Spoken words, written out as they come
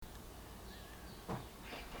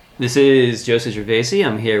This is Joseph Gervasi.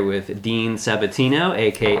 I'm here with Dean Sabatino,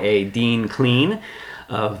 a.k.a. Dean Clean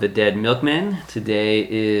of the Dead Milkmen. Today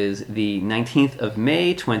is the 19th of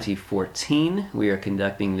May, 2014. We are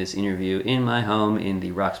conducting this interview in my home in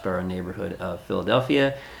the Roxborough neighborhood of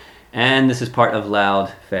Philadelphia, and this is part of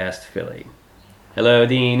Loud, Fast Philly. Hello,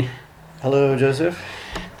 Dean. Hello, Joseph.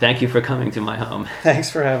 Thank you for coming to my home.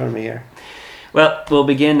 Thanks for having me here. Well, we'll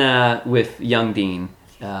begin with young Dean.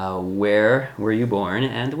 Where were you born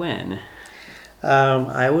and when?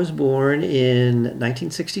 I was born in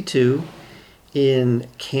 1962 in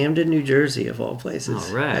Camden, New Jersey, of all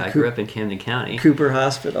places. All right. I grew up in Camden County. Cooper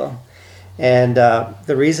Hospital. And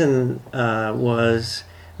the reason was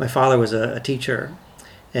my father was a teacher,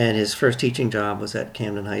 and his first teaching job was at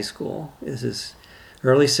Camden High School. This is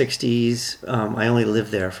early 60s. I only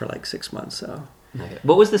lived there for like 6 months, so... Okay.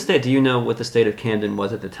 What was the state? Do you know what the state of Camden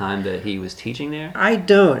was at the time that he was teaching there? I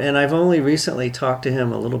don't, and I've only recently talked to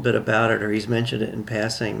him a little bit about it, or he's mentioned it in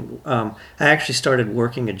passing. I actually started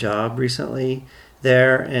working a job recently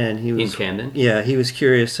there, and he was... In Camden? Yeah, he was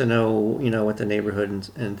curious to know, what the neighborhood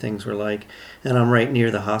and things were like. And I'm right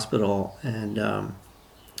near the hospital, and of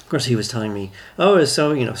course he was telling me, oh, is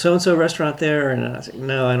so-and-so restaurant there? And I was like,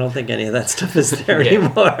 no, I don't think any of that stuff is there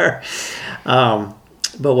anymore.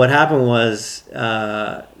 But what happened was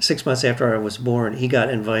 6 months after I was born, he got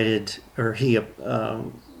invited, or he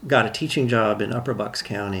got a teaching job in Upper Bucks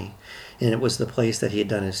County, and it was the place that he had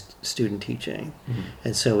done his student teaching. Mm-hmm.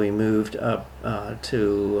 And so we moved up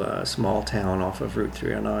to a small town off of Route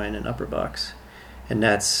 309 in Upper Bucks, and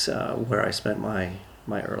that's where I spent my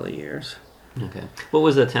early years. Okay. What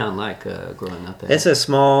was the town like growing up there? It's a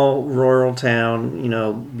small rural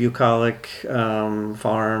town, bucolic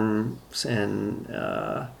farms, and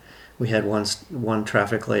we had one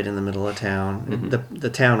traffic light in the middle of town. Mm-hmm. The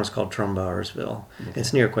town was called Trumbowersville. Okay.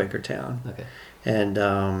 It's near Quakertown. Okay. And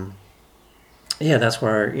that's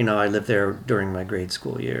where I lived there during my grade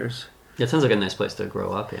school years. It sounds like a nice place to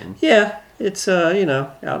grow up in. Yeah, it's out in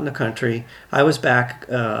the country. I was back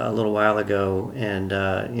a little while ago, and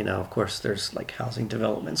of course there's like housing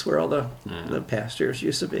developments where all the pastures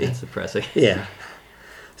used to be. That's depressing. Yeah,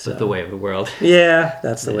 But the way of the world. Yeah,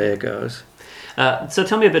 that's the way it goes. So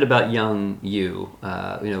tell me a bit about young you.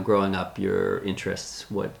 Growing up, your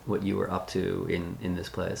interests, what you were up to in this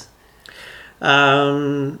place.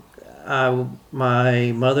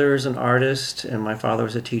 My mother is an artist, and my father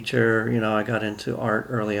was a teacher. I got into art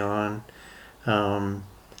early on.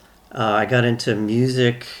 I got into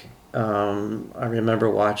music. I remember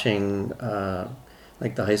watching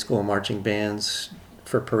like the high school marching bands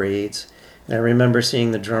for parades. And I remember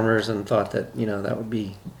seeing the drummers and thought that, that would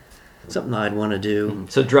be something I'd want to do. Mm-hmm.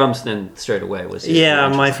 So drums then straight away was... Yeah,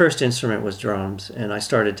 my first instrument was drums, and I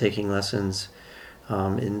started taking lessons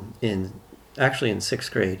actually in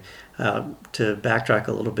sixth grade. To backtrack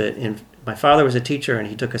a little bit, my father was a teacher, and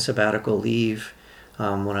he took a sabbatical leave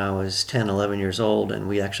when I was 10, 11 years old, and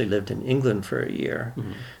we actually lived in England for a year.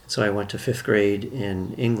 Mm-hmm. So I went to fifth grade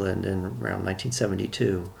in England in around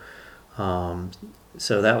 1972.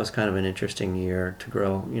 So that was kind of an interesting year to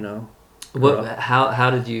grow, How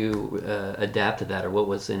did you adapt to that, or what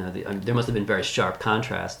was, there must have been very sharp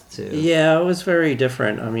contrast to... Yeah, it was very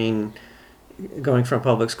different. I mean, going from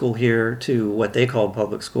public school here to what they called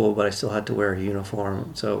public school, but I still had to wear a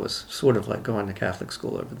uniform, so it was sort of like going to Catholic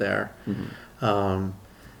school over there. Mm-hmm.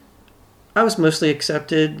 I was mostly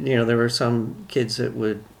accepted. There were some kids that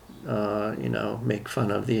would, make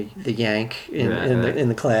fun of the Yank in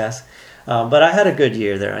the class, but I had a good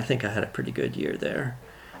year there. I think I had a pretty good year there,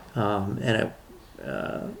 and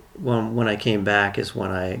when I came back is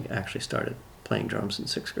when I actually started playing drums in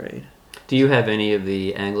sixth grade. Do you have any of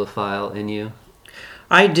the Anglophile in you?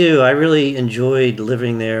 I do. I really enjoyed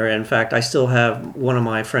living there. In fact, I still have one of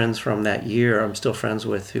my friends from that year I'm still friends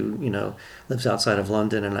with who, lives outside of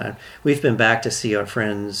London. And we've been back to see our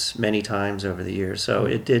friends many times over the years. So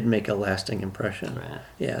it did make a lasting impression. Right.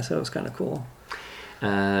 Yeah, so it was kind of cool.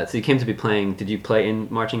 So you came to be playing, did you play in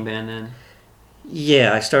marching band then?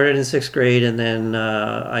 Yeah, I started in sixth grade, and then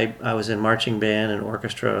I was in marching band and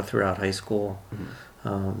orchestra throughout high school. Mm-hmm.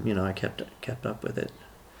 I kept up with it.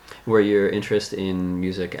 Were your interest in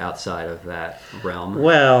music outside of that realm?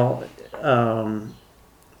 Well,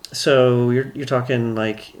 so you're talking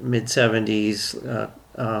like mid-70s.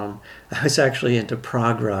 I was actually into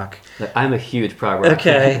prog rock. I'm a huge prog rock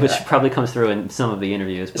fan, which probably comes through in some of the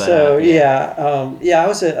interviews. But, so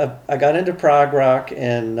I got into prog rock,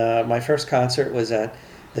 and my first concert was at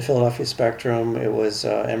the Philadelphia Spectrum. It was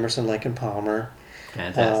Emerson, Lake and Palmer.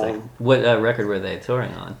 Fantastic. What record were they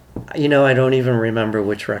touring on? I don't even remember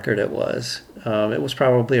which record it was. It was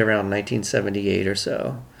probably around 1978 or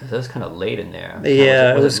so. That was kind of late in there.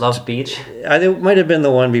 Yeah, was it Love Beach? It might have been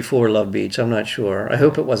the one before Love Beach. I'm not sure. I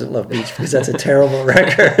hope it wasn't Love Beach because that's a terrible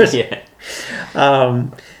record. Yeah.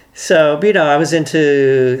 So, I was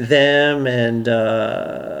into them, and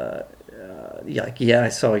I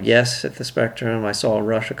saw Yes at the Spectrum. I saw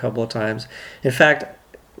Rush a couple of times. In fact,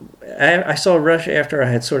 I saw Rush after I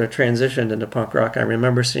had sort of transitioned into punk rock. I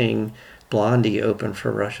remember seeing Blondie open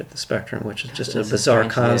for Rush at the Spectrum, which is just a bizarre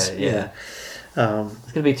concept. Yeah. It's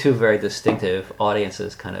going to be two very distinctive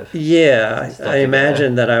audiences, kind of. Yeah, I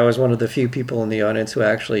imagine that I was one of the few people in the audience who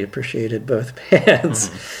actually appreciated both bands.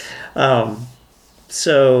 Mm-hmm.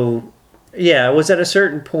 So, yeah, it was at a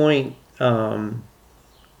certain point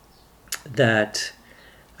that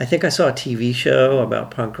I think I saw a TV show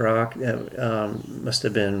about punk rock. Must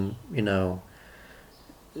have been,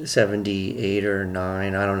 78 or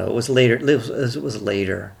 9. I don't know. It was later. It was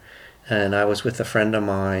later. And I was with a friend of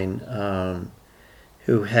mine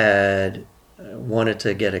who had wanted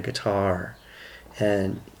to get a guitar.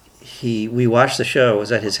 And we watched the show. It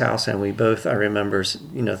was at his house, and we both, I remember,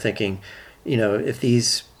 thinking, if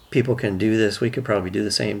these people can do this, we could probably do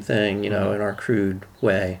the same thing, in our crude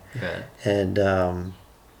way. Okay. And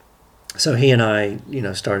so he and I,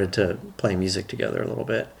 started to play music together a little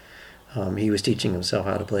bit. He was teaching himself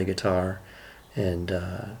how to play guitar, and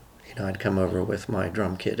I'd come over with my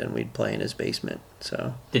drum kit and we'd play in his basement.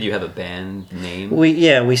 So, did you have a band name?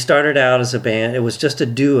 We started out as a band. It was just a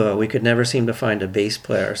duo. We could never seem to find a bass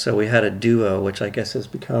player, so we had a duo, which I guess has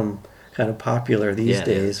become kind of popular these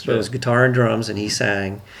days. But it was guitar and drums, and he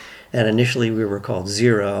sang. And initially we were called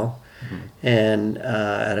Zero, and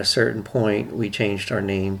at a certain point we changed our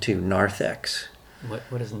name to Narthex.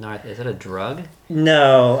 What is Narthex? Is that a drug?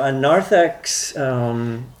 No, a Narthex.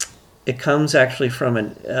 It comes actually from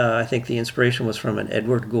I think the inspiration was from an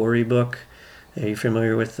Edward Gorey book. Are you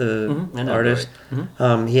familiar with the artist?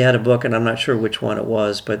 Mm-hmm. He had a book, and I'm not sure which one it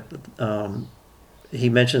was, but he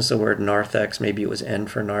mentions the word Narthex. Maybe it was N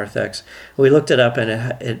for Narthex. We looked it up, and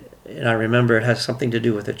and I remember it has something to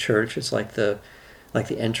do with a church. It's like the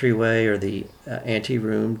entryway or the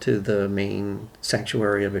anteroom to the main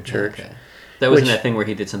sanctuary of a church. Okay. That wasn't that thing where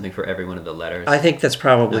he did something for every one of the letters? I think that's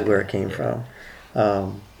probably where it came from.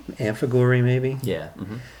 Amphigory, maybe? Yeah.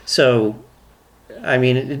 Mm-hmm. So, I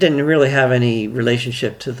mean, it didn't really have any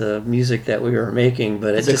relationship to the music that we were making,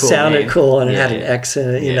 but it just sounded cool, and it had an X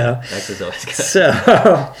in it, X is always good.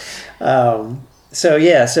 So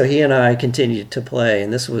he and I continued to play,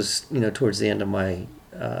 and this was, towards the end of my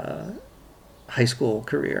high school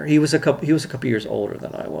career. He was a couple years older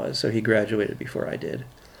than I was, so he graduated before I did.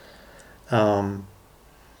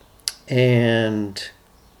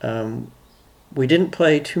 We didn't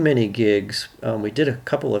play too many gigs. We did a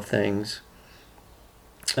couple of things.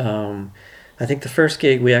 I think the first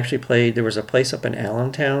gig we actually played, there was a place up in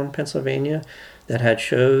Allentown, Pennsylvania, that had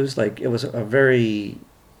shows. Like, it was a very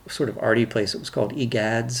sort of arty place. It was called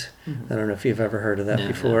Egads. Mm-hmm. I don't know if you've ever heard of that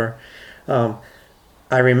before.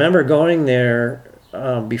 I remember going there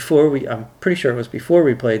I'm pretty sure it was before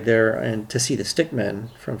we played there, and to see the Stickmen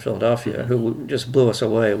from Philadelphia, who just blew us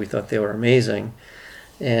away. We thought they were amazing.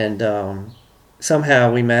 And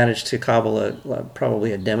somehow we managed to cobble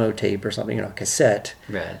probably a demo tape or something, a cassette,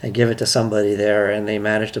 and give it to somebody there, and they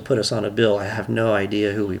managed to put us on a bill. I have no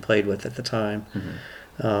idea who we played with at the time.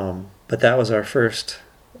 But that was our first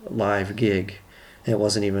live gig. It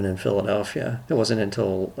wasn't even in Philadelphia. It wasn't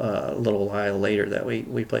until a little while later that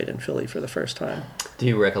we played in Philly for the first time. Do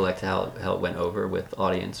you recollect how it went over with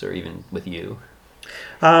audience or even with you?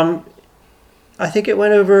 I think it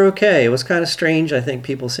went over okay. It was kind of strange, I think,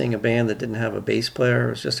 people seeing a band that didn't have a bass player.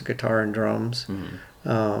 It was just a guitar and drums.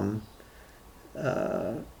 It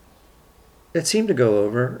seemed to go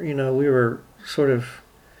over. We were sort of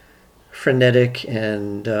frenetic,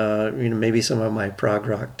 and maybe some of my prog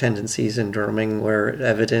rock tendencies in drumming were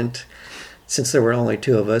evident. Since there were only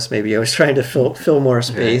two of us, maybe I was trying to fill more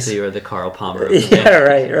space. So you were the Carl Palmer. Yeah,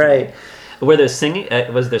 right. Were there singing?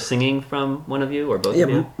 Was there singing from one of you or both of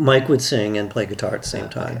you? Mike would sing and play guitar at the same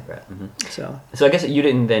time. Okay, right. So I guess you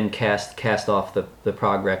didn't then cast off the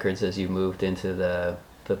prog records as you moved into the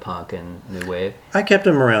punk and new wave? I kept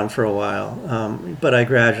them around for a while, but I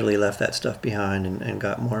gradually left that stuff behind and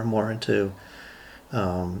got more and more into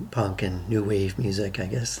punk and new wave music, I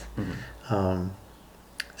guess.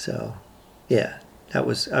 So, yeah, that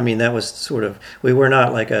was sort of, we were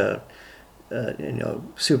not like a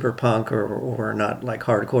super punk or not like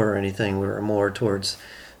hardcore or anything. We were more towards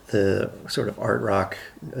the sort of art rock,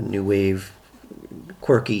 new wave,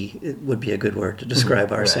 quirky, it would be a good word to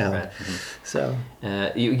describe our sound. Right. So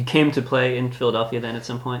you came to play in Philadelphia then at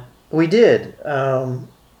some point? We did.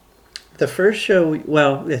 The first show,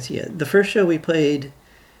 the first show we played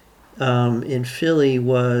in Philly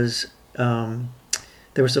was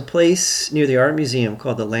there was a place near the Art Museum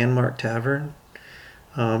called the Landmark Tavern.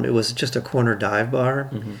 It was just a corner dive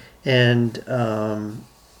bar, and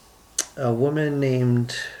a woman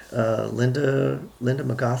named Linda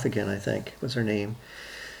McGothigan, I think was her name,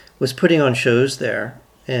 was putting on shows there,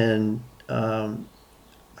 and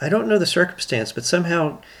I don't know the circumstance, but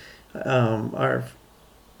somehow our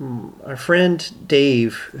friend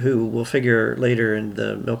Dave, who will figure later in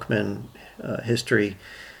the Milkmen history,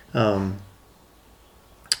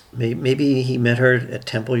 maybe he met her at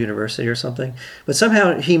Temple University or something, but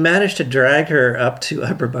somehow he managed to drag her up to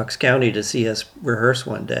Upper Bucks County to see us rehearse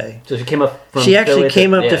one day. So she came up from She actually Philly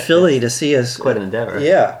came up to Philly to see us. Quite an endeavor.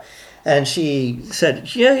 Yeah. And she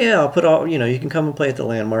said, yeah, I'll put all, you can come and play at the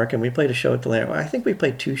Landmark. And we played a show at the Landmark. I think we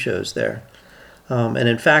played 2 shows there. And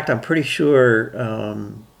in fact, I'm pretty sure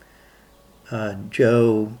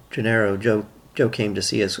Joe came to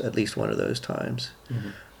see us at least one of those times.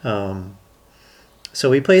 So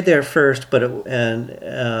we played there first, but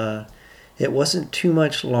it wasn't too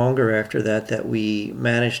much longer after that we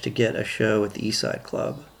managed to get a show at the East Side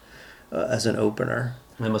Club as an opener.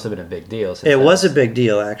 That must have been a big deal. It was a big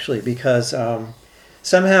deal, actually, because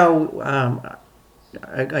somehow,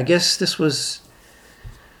 I guess this was,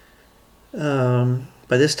 by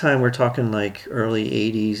this time we're talking like early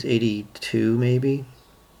 80s, 82 maybe.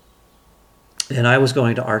 And I was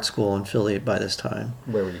going to art school in Philly by this time.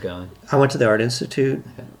 Where were you going? I went to the Art Institute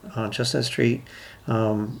on Chestnut Street.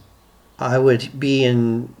 I would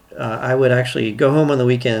actually go home on the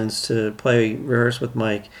weekends to rehearse with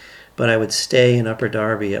Mike, but I would stay in Upper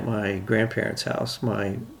Darby at my grandparents' house.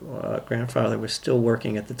 My grandfather was still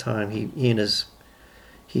working at the time. He and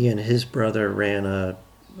his brother ran a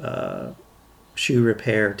shoe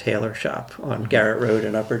repair tailor shop on Garrett Road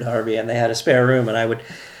in Upper Darby, and they had a spare room, and I would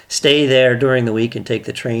stay there during the week and take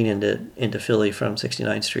the train into Philly from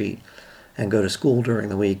 69th Street and go to school during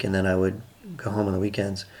the week, and then I would go home on the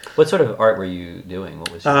weekends. What sort of art were you doing?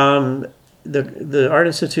 What was the Art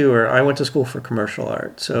Institute, or I went to school for commercial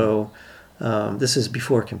art, so this is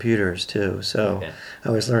before computers too. So I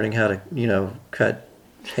was learning how to cut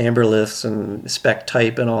amber liths and spec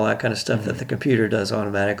type and all that kind of stuff that the computer does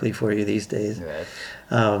automatically for you these days. Right.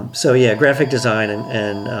 So yeah, graphic design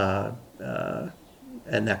and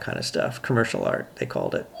that kind of stuff, commercial art they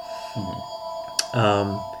called it.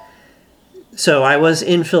 So I was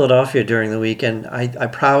in Philadelphia during the week, and I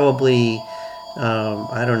probably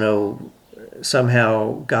I don't know,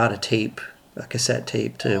 somehow got a cassette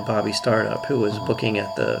tape to Bobby Startup, who was booking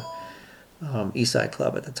at the East Side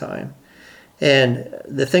Club at the time. And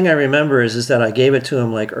the thing I remember is that I gave it to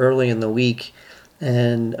him like early in the week,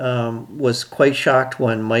 and was quite shocked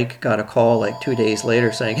when Mike got a call like 2 days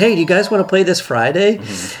later saying, "Hey, do you guys want to play this Friday?"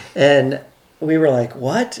 And we were like,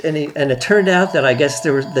 "What?" And it turned out that I guess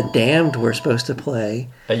the Damned were supposed to play.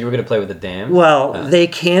 You were going to play with the Damned? Well, they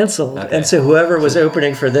canceled, and so whoever was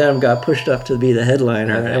opening for them got pushed up to be the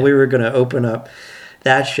headliner, and we were going to open up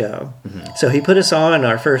that show. So he put us on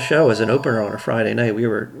our first show as an opener on a Friday night. We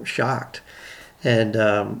were shocked, and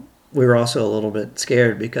we were also a little bit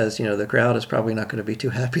scared because the crowd is probably not going to be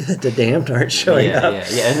too happy that the Damned aren't showing up.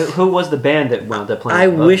 Yeah. And who was the band that wound up playing? I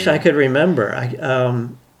wish I could remember.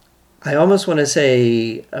 I almost want to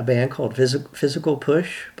say a band called Physical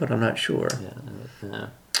Push, but I'm not sure. Yeah.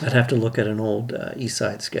 I'd have to look at an old East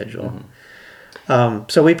Side schedule.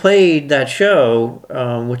 So we played that show,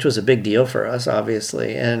 which was a big deal for us,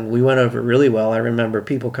 obviously, and we went over really well. I remember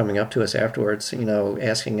people coming up to us afterwards,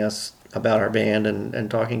 asking us about our band and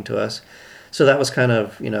talking to us. So that was kind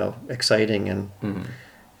of, exciting and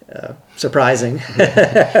surprising.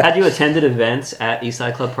 Had you attended events at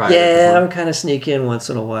Eastside Club prior? Yeah, I would kind of sneak in once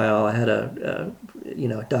in a while. I had a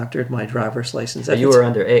doctored my driver's license. You were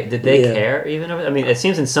under 8. Did they care even? I mean, it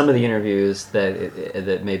seems in some of the interviews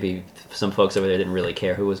that maybe some folks over there didn't really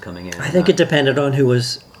care who was coming in. I think it depended on who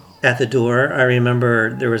was at the door. I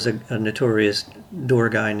remember there was a notorious door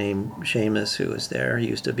guy named Seamus who was there. He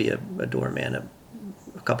used to be a doorman at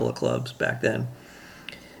a couple of clubs back then.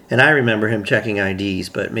 And I remember him checking IDs,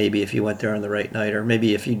 but maybe if you went there on the right night, or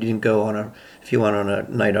maybe if you didn't go if you went on a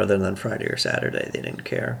night other than Friday or Saturday, they didn't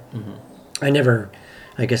care.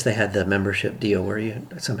 I guess they had the membership deal where you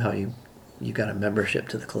got a membership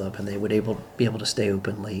to the club and they would be able to stay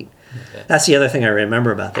open late. Okay. That's the other thing I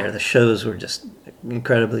remember about there. The shows were just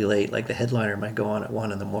incredibly late. Like the headliner might go on at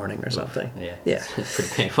 1 a.m. or something. Yeah. It's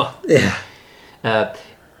pretty painful. Yeah.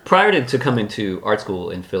 Prior to coming to art school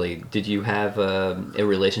in Philly, did you have a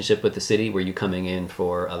relationship with the city? Were you coming in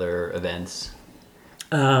for other events?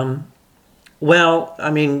 Well,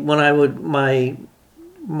 I mean, when I would my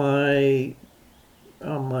my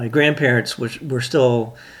grandparents were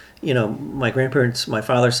still, my grandparents, my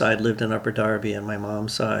father's side lived in Upper Darby, and my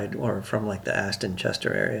mom's side, or from like the Aston,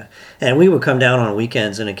 Chester area, and we would come down on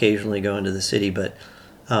weekends and occasionally go into the city, but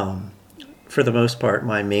for the most part,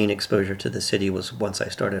 my main exposure to the city was once I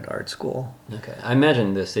started art school. Okay, I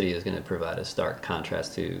imagine the city is going to provide a stark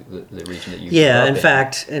contrast to the region that you Yeah, grew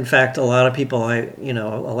up in fact, a lot of people I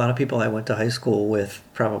went to high school with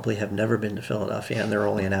probably have never been to Philadelphia, and they're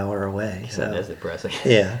only an hour away. So that's depressing.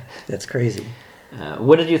 Yeah, that's crazy.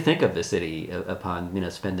 What did you think of the city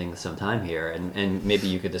upon spending some time here, and maybe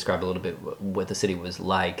you could describe a little bit what the city was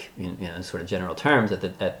like in sort of general terms at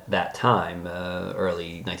that time,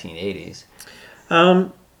 early 1980s. I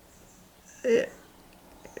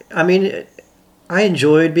mean, I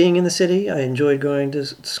enjoyed being in the city. I enjoyed going to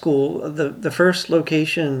school. The first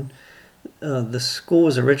location, the school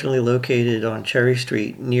was originally located on Cherry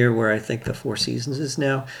Street, near where I think the Four Seasons is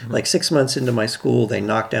now. Mm-hmm. Like 6 months into my school, they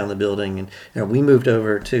knocked down the building, and we moved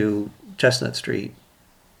over to Chestnut Street.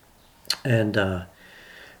 And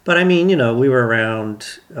but I mean, we were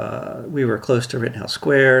around. We were close to Rittenhouse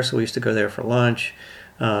Square, so we used to go there for lunch.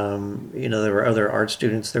 There were other art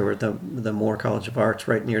students. There were the Moore College of Arts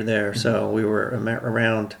right near there. Mm-hmm. So we were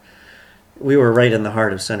around. We were right in the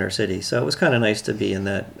heart of Center City. So it was kind of nice to be in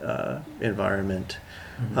that environment.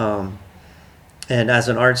 Mm-hmm. And as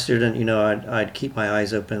an art student, I'd keep my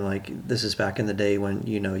eyes open. Like, this is back in the day when,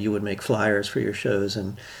 you would make flyers for your shows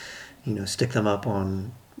and, stick them up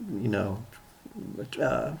on,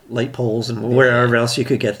 light poles and wherever else you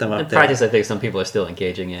could get them up there. Practice, I think some people are still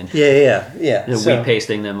engaging in. Yeah. Wheat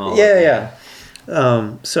pasting them all. Yeah.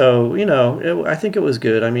 I think it was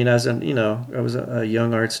good. I mean, I was a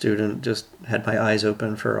young art student, just had my eyes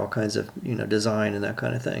open for all kinds of, design and that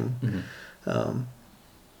kind of thing. Mm-hmm.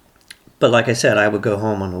 But like I said, I would go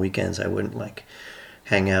home on the weekends. I wouldn't like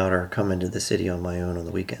hang out or come into the city on my own on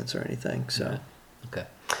the weekends or anything. So, okay.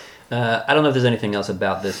 I don't know if there's anything else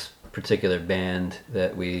about this particular band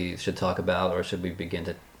that we should talk about, or should we begin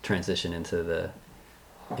to transition into the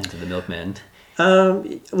Milkmen?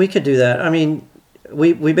 We could do that. I mean,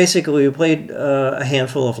 we basically played a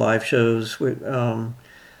handful of live shows.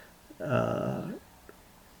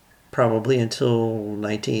 Probably until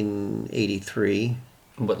 1983.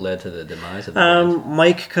 What led to the demise of the band?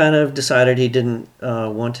 Mike kind of decided he didn't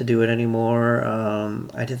want to do it anymore.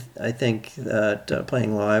 I think that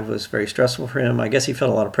playing live was very stressful for him. I guess he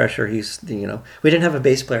felt a lot of pressure. We didn't have a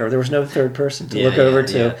bass player. There was no third person to look over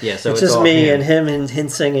to. Yeah, so it's just me and him and him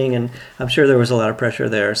singing, and I'm sure there was a lot of pressure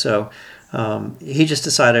there. So he just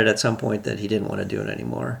decided at some point that he didn't want to do it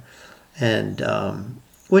anymore, and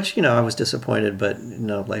which, I was disappointed, but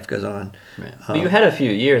life goes on. Right. But you had a few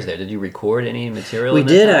years there. Did you record any material? We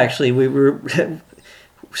did, actually. We were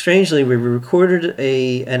strangely, we recorded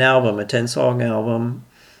an album, a 10-song album,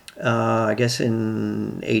 I guess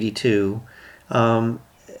in 82.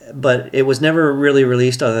 But it was never really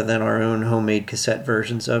released other than our own homemade cassette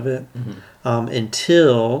versions of it, mm-hmm.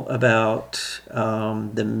 Until about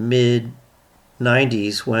the mid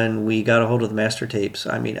 90s, when we got a hold of the master tapes.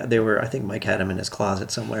 I mean, I think Mike had them in his closet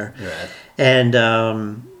somewhere. Right.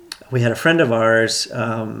 And we had a friend of ours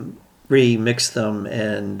remix them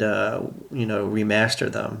and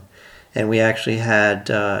remaster them, and we actually had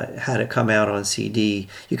it come out on CD.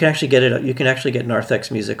 You can actually get it. You can actually get Narthex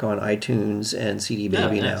music on iTunes and CD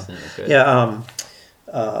Baby now. Yeah.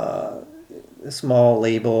 A small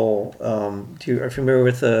label. Are you familiar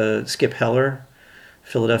with Skip Heller?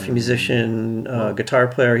 Philadelphia musician, guitar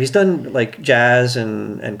player. He's done like jazz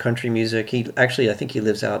and country music. I think he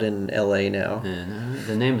lives out in LA now. Yeah,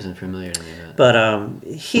 the name isn't familiar to me. But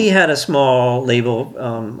he had a small label.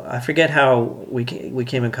 I forget how we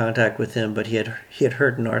came in contact with him, but he had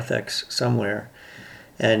heard Narthex somewhere,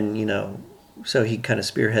 and so he kind of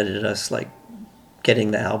spearheaded us like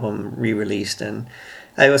getting the album re-released, and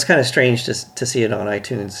it was kind of strange to see it on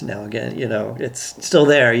iTunes now again. It's still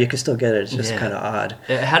there. You can still get it. It's just kind of odd.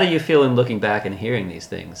 How do you feel in looking back and hearing these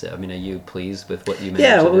things? I mean, are you pleased with what you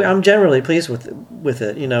managed to do? I'm generally pleased with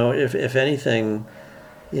it. If anything,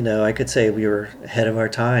 I could say we were ahead of our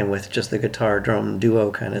time with just the guitar drum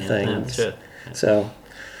duo kind of thing. That's true. So,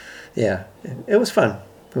 yeah, it was fun.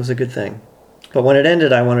 It was a good thing. But when it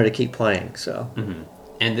ended, I wanted to keep playing. So. Mm-hmm.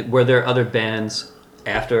 And were there other bands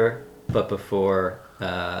after, but before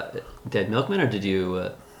Dead Milkmen, or did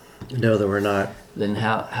you? No, there were not. Then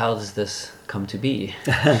how does this come to be?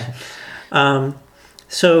 My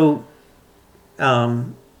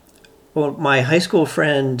high school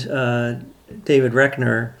friend David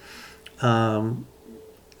Reckner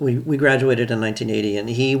we graduated in 1980, and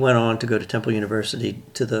he went on to go to Temple University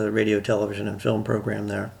to the radio, television, and film program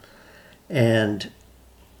there. And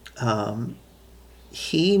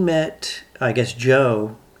he met, I guess,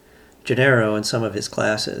 Joe Gennaro in some of his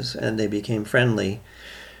classes, and they became friendly.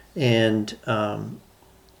 And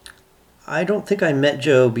I don't think I met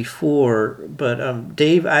Joe before, but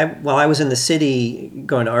Dave, while I was in the city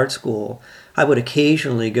going to art school, I would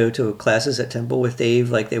occasionally go to classes at Temple with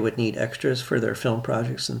Dave, like they would need extras for their film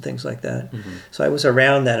projects and things like that. Mm-hmm. So I was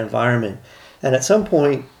around that environment. And at some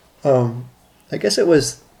point, I guess it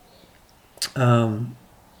was the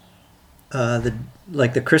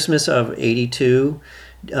Christmas of '82,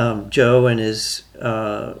 Joe and his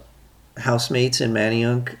housemates in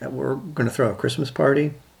Manayunk were going to throw a Christmas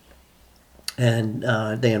party. And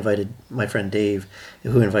they invited my friend Dave,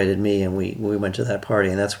 who invited me, and we went to that party.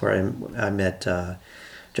 And that's where I met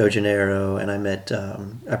Joe Gennaro, and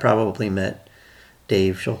I probably met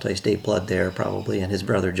Dave Schulteis, Dave Blood there probably, and his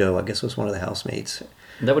brother Joe, I guess, was one of the housemates.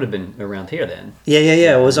 That would have been around here then. Yeah.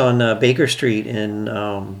 It was on Baker Street in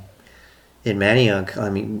Manayunk. I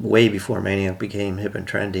mean, way before Manayunk became hip and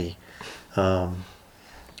trendy. I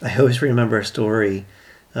always remember a story.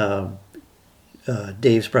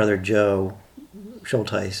 Dave's brother Joe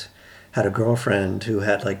Schulteis had a girlfriend who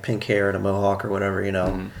had like pink hair and a mohawk or whatever,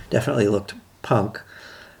 definitely looked punk.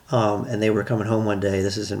 And they were coming home one day,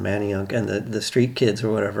 this is in Manayunk, and the street kids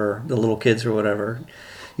or whatever, the little kids or whatever,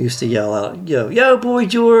 used to yell out, yo, Boy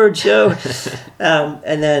George, yo.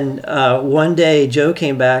 And then one day Joe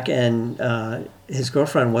came back and his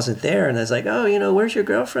girlfriend wasn't there, and I was like, oh, where's your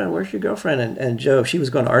girlfriend? And Joe, she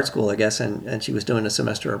was going to art school, I guess, and she was doing a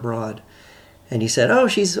semester abroad. And he said, oh,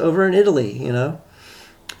 she's over in Italy,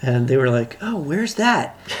 And they were like, oh, where's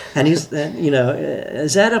that? And he's,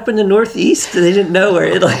 is that up in the Northeast? They didn't know where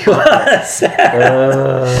Italy was.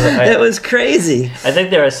 It was crazy. I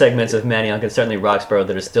think there are segments of Manayunk and certainly Roxborough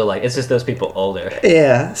that are still like, it's just those people older.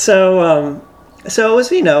 Yeah. So it was,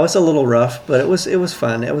 it's a little rough, but it was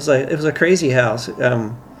fun. It was a crazy house.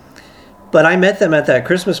 But I met them at that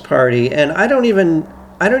Christmas party, and I don't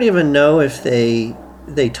even know if they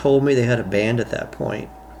told me they had a band at that point,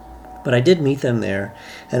 but I did meet them there.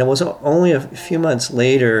 And it was only a few months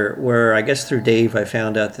later where, I guess through Dave, I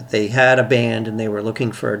found out that they had a band and they were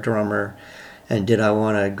looking for a drummer, and did I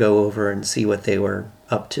want to go over and see what they were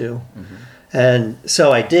up to. Mm-hmm. And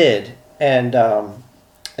so I did, and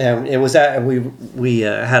it was we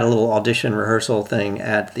had a little audition rehearsal thing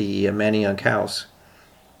at the Manayunk house,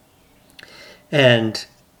 and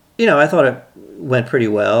I thought it went pretty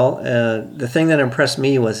well. The thing that impressed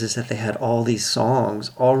me is that they had all these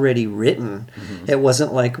songs already written. Mm-hmm. It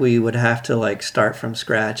wasn't like we would have to start from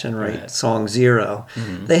scratch and write song 0.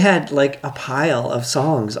 Mm-hmm. They had a pile of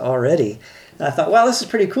songs already. And I thought, well, this is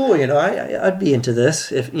pretty cool. I'd be into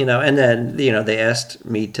this if And then they asked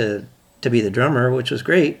me to be the drummer, which was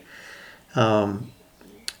great. But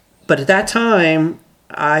at that time,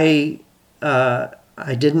 I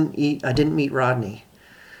didn't meet Rodney.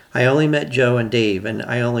 I only met Joe and Dave, and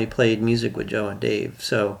I only played music with Joe and Dave.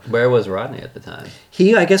 So where was Rodney at the time?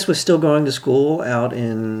 He, I guess, was still going to school out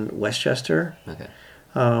in Westchester. Okay.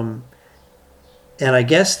 And I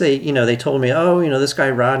guess they told me, this guy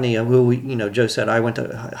Rodney, who Joe said I went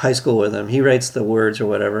to high school with him. He writes the words or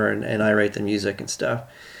whatever, and I write the music and stuff.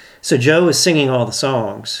 So Joe was singing all the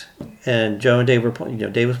songs, and Joe and Dave were playing.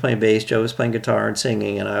 Dave was playing bass, Joe was playing guitar and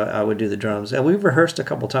singing, and I would do the drums. And we rehearsed a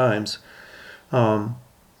couple times.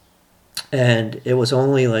 And it was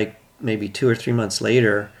only maybe 2 or 3 months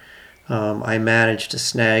later, I managed to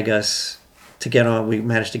snag us to get on. We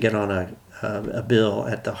managed to get on a bill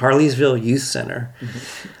at the Harleysville Youth Center.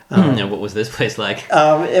 Mm-hmm. And what was this place like?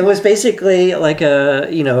 It was basically like a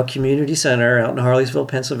community center out in Harleysville,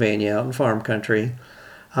 Pennsylvania, out in farm country.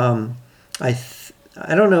 I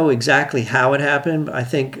don't know exactly how it happened. But I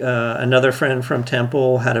think another friend from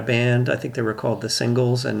Temple had a band. I think they were called the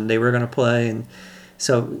Singles, and they were going to play. And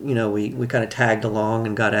so, we kind of tagged along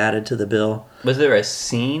and got added to the bill. Was there a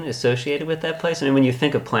scene associated with that place? I mean, when you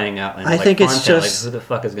think of playing out in think it's just, who the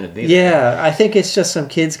fuck is going to be there? Yeah, I think it's just some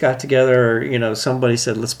kids got together, or, somebody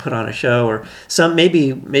said, let's put on a show, or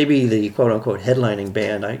maybe the quote-unquote headlining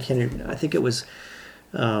band. I think it was,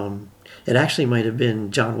 it actually might have been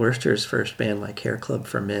John Worster's first band, like Hair Club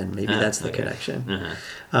for Men. Maybe that's the connection.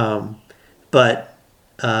 Uh-huh. But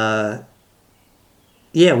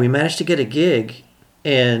we managed to get a gig.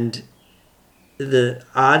 And the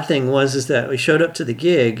odd thing is that we showed up to the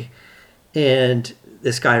gig, and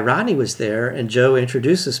this guy Rodney was there, and Joe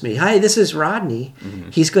introduces me. Hi, this is Rodney. Mm-hmm.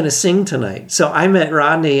 He's going to sing tonight. So I met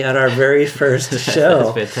Rodney at our very first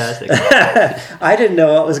show. That's fantastic. I didn't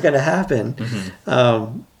know what was going to happen.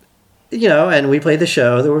 Mm-hmm. and we played the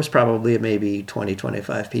show. There was probably maybe 20,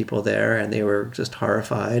 25 people there, and they were just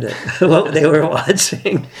horrified at what they were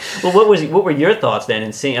watching. Well, what were your thoughts then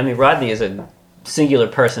in seeing? I mean, Rodney is a singular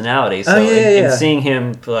personality, so in seeing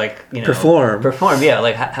him perform, yeah.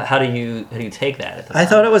 Like, how do you take that? At the time? I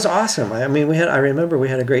thought it was awesome. I mean, I remember we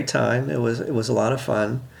had a great time. It was a lot of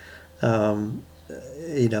fun.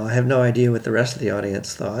 I have no idea what the rest of the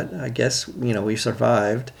audience thought. I guess we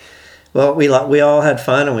survived. Well, we all had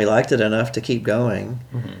fun and we liked it enough to keep going.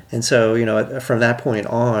 Mm-hmm. And so from that point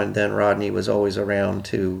on, then Rodney was always around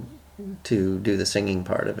to do the singing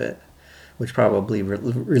part of it, which probably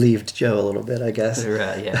relieved Joe a little bit, I guess.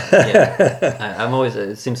 Right, yeah. I'm always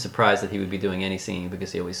it seems surprised that he would be doing any singing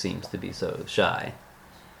because he always seems to be so shy.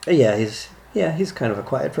 Yeah, he's kind of a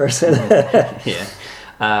quiet person.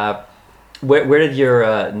 Yeah. Where did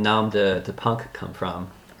your nom de punk come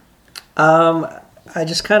from? I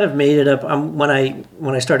just kind of made it up. When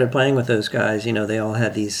I started playing with those guys, they all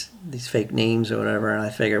had these fake names or whatever, and I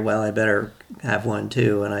figured, well, I better have one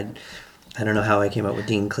too. And I don't know how I came up with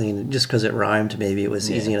Dean Clean, just because it rhymed. Maybe it was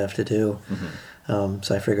easy enough to do. Mm-hmm.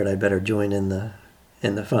 So I figured I'd better join in the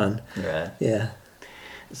fun. Right. Yeah.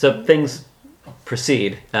 So things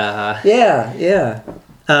proceed. Yeah.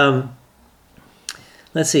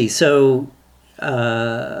 Let's see. So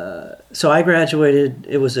I graduated.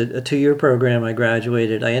 It was a 2-year program. I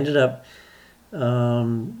graduated. I ended up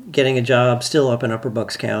getting a job still up in Upper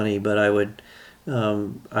Bucks County, but I would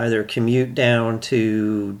either commute down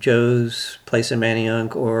to Joe's place in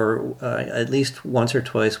Manayunk, or at least once or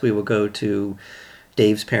twice we would go to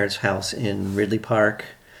Dave's parents' house in Ridley Park.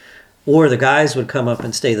 Or the guys would come up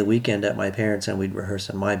and stay the weekend at my parents', and we'd rehearse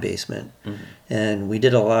in my basement. Mm-hmm. And we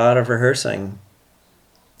did a lot of rehearsing.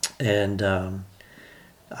 And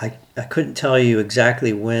I couldn't tell you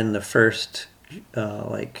exactly when the first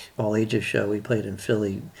all ages show we played in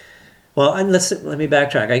Philly. Well, and let me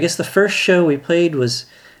backtrack. I guess the first show we played was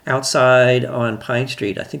outside on Pine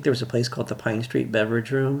Street. I think there was a place called the Pine Street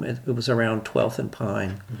Beverage Room. It was around 12th and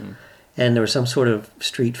Pine. Mm-hmm. And there was some sort of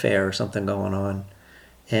street fair or something going on.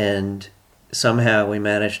 And somehow we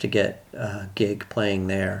managed to get a gig playing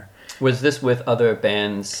there. Was this with other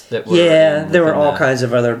bands that were? Yeah, there were all kinds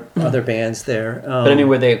of other bands there. But I mean,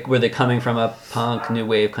 were they coming from a punk, new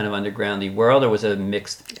wave, kind of undergroundy world, or was it a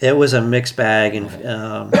mixed? It was a mixed bag, and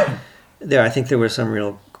I think there was some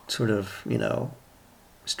real sort of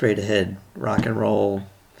straight ahead rock and roll,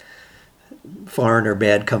 Foreigner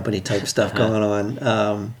Bad Company type stuff going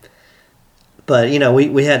on. But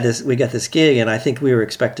we got this gig, and I think we were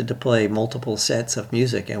expected to play multiple sets of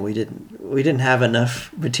music, and we didn't have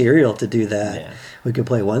enough material to do that. Yeah. We could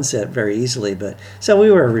play one set very easily, but so we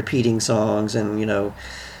were repeating songs and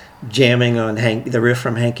jamming on the riff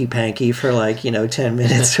from Hanky Panky for 10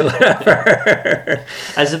 minutes or whatever.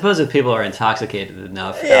 I suppose if people are intoxicated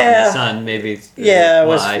enough out in the sun, maybe it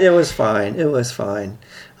was fine. It was fine.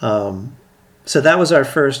 So that was our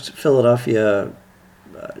first Philadelphia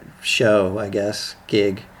show, I guess,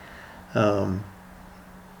 gig. And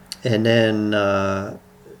then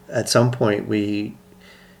at some point we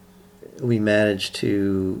managed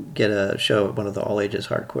to get a show at one of the all ages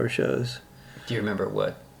hardcore shows. Do you remember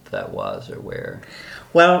what that was or where?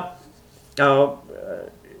 Well,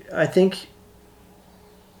 I think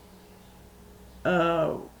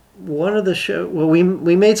one of the show. Well, we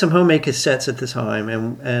made some homemade cassettes at the time,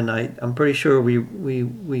 and I'm pretty sure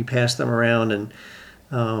we passed them around, and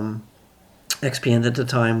XPN at the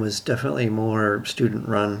time was definitely more student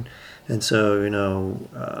run, and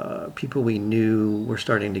so people we knew were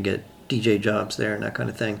starting to get DJ jobs there and that kind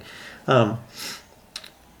of thing.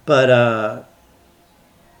 But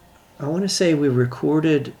I want to say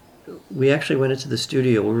we actually went into the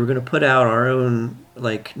studio. We were going to put out our own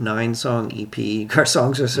 9-song EP. Our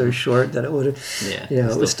songs are so short that it would have,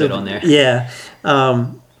 it was still on there. Yeah.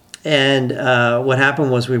 And what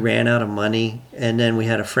happened was we ran out of money, and then we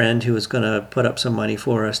had a friend who was going to put up some money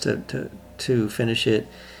for us to finish it,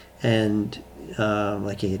 and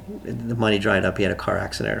the money dried up. He had a car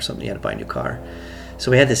accident or something. He had to buy a new car. So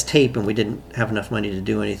we had this tape, and we didn't have enough money to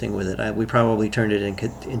do anything with it. We probably turned it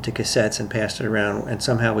into cassettes and passed it around, and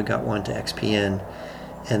somehow we got one to XPN,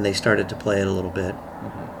 and they started to play it a little bit.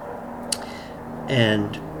 Mm-hmm.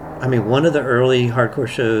 And I mean, one of the early hardcore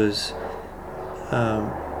shows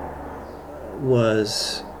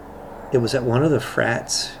was at one of the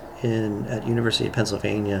frats at University of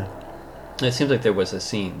Pennsylvania. It seems like there was a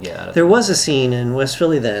scene, There was a scene in West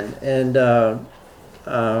Philly then, and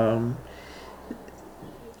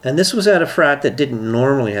and this was at a frat that didn't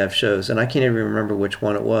normally have shows, and I can't even remember which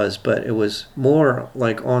one it was, but it was more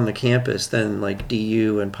like on the campus than like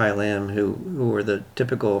DU and Pi Lam, who were the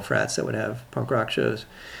typical frats that would have punk rock shows.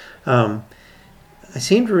 I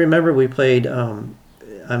seem to remember we played,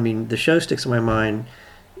 the show sticks in my mind.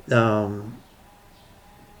 I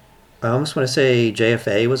almost want to say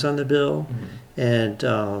JFA was on the bill, and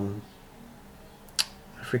I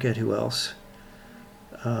forget who else.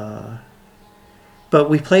 But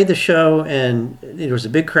we played the show, and it was a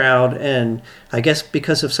big crowd, and I guess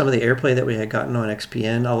because of some of the airplay that we had gotten on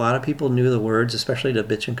XPN, a lot of people knew the words, especially to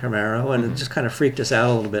Bitch and Camaro, and it just kind of freaked us out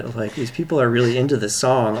a little bit. Like, these people are really into this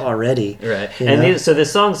song already. Right. And so the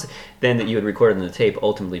songs then that you had recorded on the tape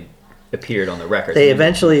ultimately appeared on the record. They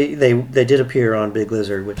eventually, they did appear on Big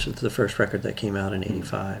Lizard, which was the first record that came out in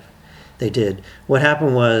 '85. They did. What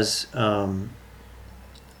happened was...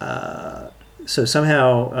 So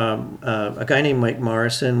somehow a guy named Mike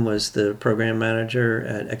Morrison was the program manager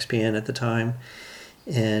at XPN at the time,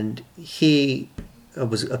 and he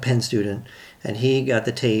was a Penn student, and he got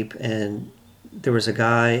the tape, and there was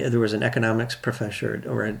an economics professor,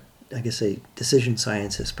 or I guess a decision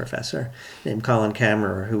sciences professor named Colin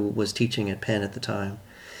Kammerer, who was teaching at Penn at the time,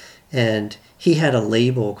 and he had a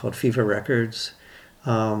label called Fever Records.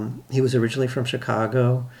 He was originally from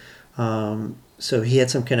Chicago. So he had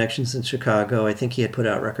some connections in Chicago. I think he had put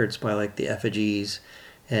out records by like the Effigies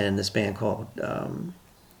and this band called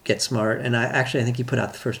Get Smart. And I think he put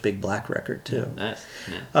out the first Big Black record too. Nice.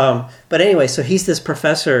 Yeah. But anyway, so he's this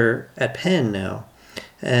professor at Penn now.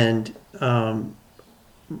 And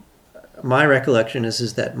my recollection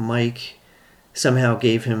is that Mike somehow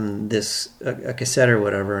gave him this a cassette or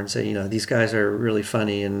whatever and said, these guys are really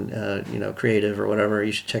funny and creative or whatever.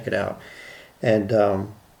 You should check it out. And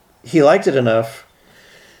he liked it enough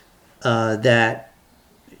that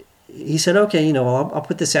he said, okay, I'll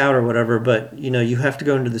put this out or whatever, but, you have to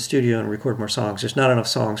go into the studio and record more songs. There's not enough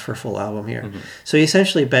songs for a full album here. Mm-hmm. So he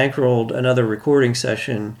essentially bankrolled another recording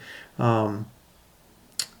session of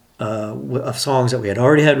songs that we had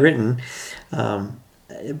already had written,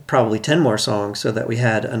 probably 10 more songs, so that we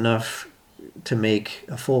had enough to make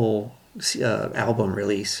a full album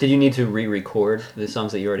release. Did you need to re-record the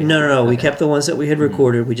songs that you already had? No. Okay. We kept the ones that we had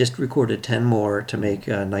recorded. We just recorded 10 more to make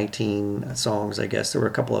 19 songs, I guess. There were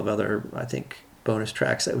a couple of other, I think, bonus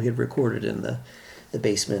tracks that we had recorded in the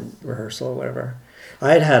basement rehearsal or whatever.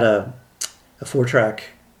 I had a 4-track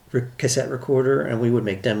cassette recorder, and we would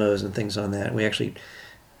make demos and things on that. We actually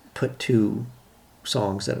put 2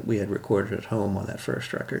 songs that we had recorded at home on that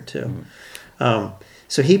first record, too.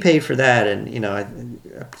 So he paid for that, and I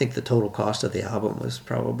think the total cost of the album was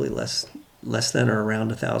probably less than or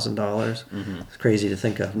around $1,000. Mm-hmm. It's crazy to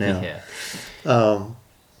think of now. Yeah.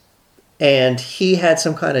 And he had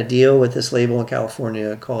some kind of deal with this label in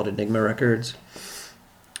California called Enigma Records,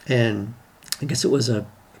 and I guess it was a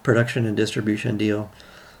production and distribution deal.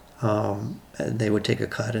 And they would take a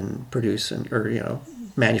cut and produce or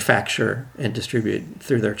manufacture and distribute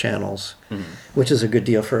through their channels, which is a good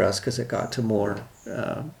deal for us because it got to more.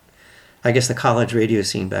 I guess the college radio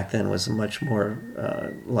scene back then was much more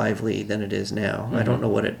lively than it is now. Mm-hmm. I don't know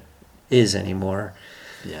what it is anymore.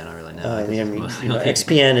 Yeah, I don't really know.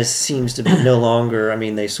 XPN seems to be no longer.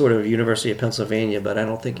 They sort of University of Pennsylvania, but I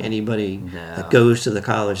don't think anybody that goes to the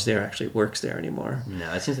college there actually works there anymore.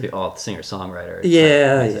 No, it seems to be all singer-songwriters.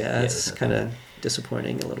 Yeah, it's kind of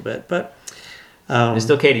disappointing a little bit, but it's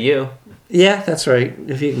still KDU. Yeah, that's right.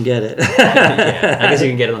 If you can get it. Yeah, I guess you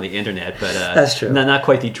can get it on the internet, but that's true. Not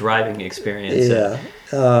quite the driving experience. Yeah.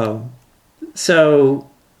 So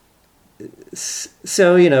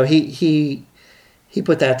he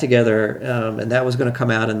put that together, and that was going to come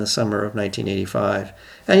out in the summer of 1985.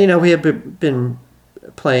 And we had been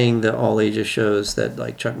playing the all ages shows that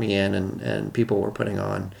like Chuck Meehan and people were putting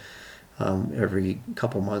on every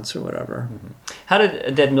couple months or whatever. Mm-hmm. How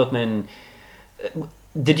did Dead Milkmen?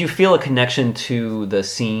 Did you feel a connection to the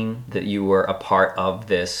scene that you were a part of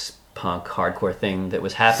this punk hardcore thing that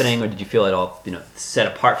was happening, or did you feel it all set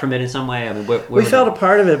apart from it in some way? We felt a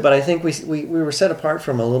part of it, but I think we were set apart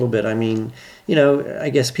from a little bit. I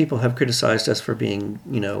guess people have criticized us for being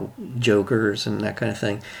jokers and that kind of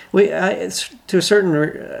thing. To a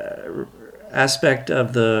certain aspect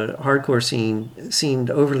of the hardcore scene seemed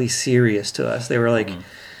overly serious to us. They were like. Mm-hmm.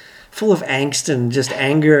 Full of angst and just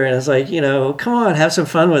anger, and it's like, come on, have some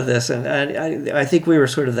fun with this. And I think we were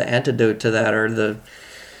sort of the antidote to that, or the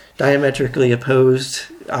diametrically opposed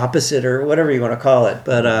opposite, or whatever you want to call it.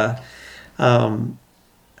 But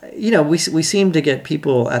we seemed to get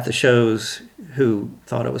people at the shows who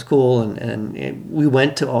thought it was cool, and we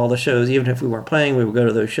went to all the shows, even if we weren't playing. We would go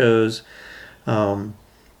to those shows.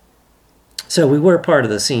 So we were part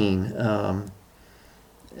of the scene.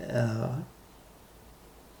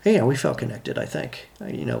 We felt connected, I think.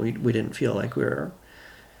 We didn't feel like we were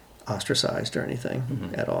ostracized or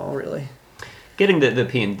anything at all, really. Getting the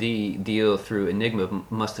P&D deal through Enigma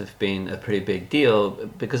must have been a pretty big deal,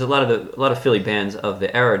 because a lot of Philly bands of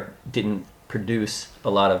the era didn't produce a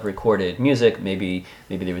lot of recorded music. Maybe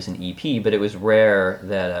there was an EP, but it was rare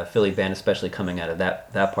that a Philly band, especially coming out of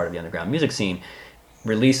that part of the underground music scene,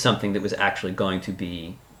 released something that was actually going to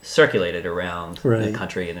be circulated around the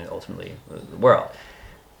country and ultimately the world.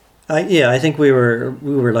 I think we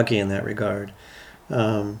were lucky in that regard.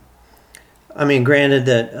 Granted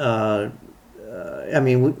that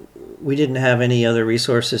we didn't have any other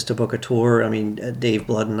resources to book a tour. Dave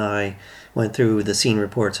Blood and I went through the scene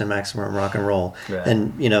reports and Maximum Rock and Roll, right.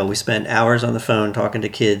 And we spent hours on the phone talking to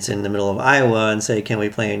kids in the middle of Iowa and say, "Can we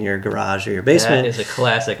play in your garage or your basement?" That is a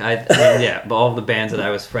classic. All of the bands that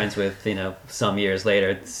I was friends with, some years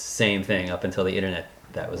later, same thing up until the internet.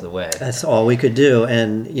 That was the way. That's all we could do,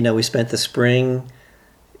 and we spent the spring.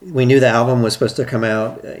 We knew the album was supposed to come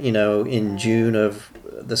out, in June of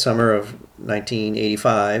the summer of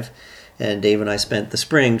 1985, and Dave and I spent the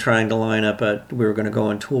spring trying to line up. We were going to go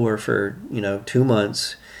on tour for 2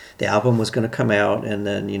 months. The album was going to come out, and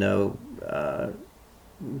then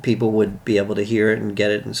people would be able to hear it and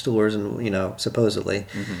get it in stores, and supposedly.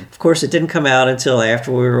 Mm-hmm. Of course, it didn't come out until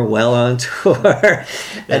after we were well on tour.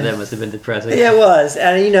 And that must have been depressing. Yeah, it was,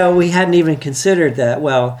 and we hadn't even considered that.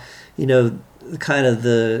 Well, kind of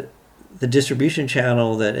the distribution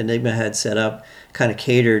channel that Enigma had set up kind of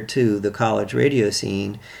catered to the college radio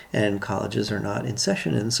scene, and colleges are not in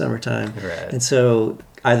session in the summertime. Right. And so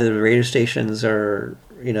either the radio stations or,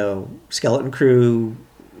 Skeleton Crew,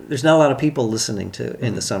 there's not a lot of people listening to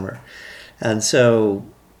in the summer. And so,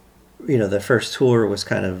 the first tour was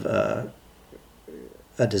kind of a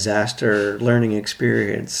disaster, learning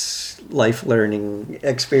experience, life learning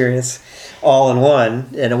experience all in one.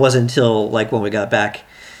 And it wasn't until when we got back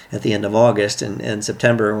at the end of August and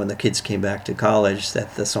September, when the kids came back to college,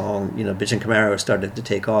 that the song, Bitch and Camaro started to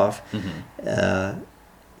take off.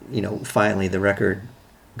 Mm-hmm. Finally the record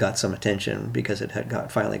got some attention because it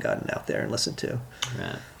had finally gotten out there and listened to.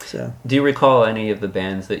 Right. So, do you recall any of the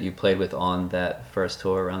bands that you played with on that first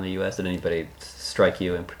tour around the U.S.? Did anybody strike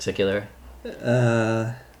you in particular?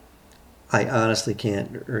 I honestly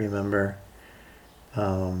can't remember.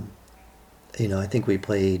 I think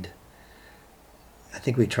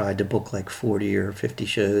we tried to book 40 or 50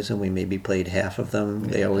 shows, and we maybe played half of them.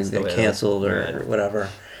 They always got canceled or whatever.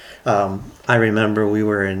 I remember we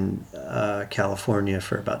were in California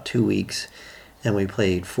for about 2 weeks, and we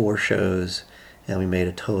played 4 shows, and we made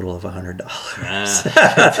a total of $100.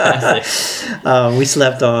 We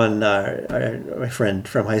slept on my friend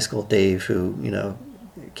from high school, Dave, who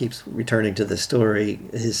keeps returning to the story.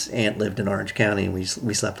 His aunt lived in Orange County, and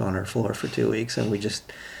we slept on her floor for 2 weeks, and we just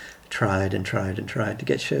tried to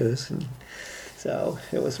get shows, and so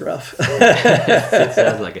it was rough. It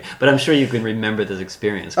sounds like it, but I'm sure you can remember this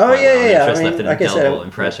experience. Oh yeah. It left an indelible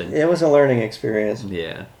impression. It was a learning experience.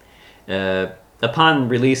 Yeah. Upon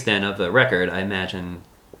release then of the record, I imagine,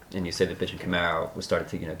 and you say that Bitch and Camaro was started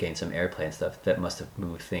to gain some airplay and stuff. That must have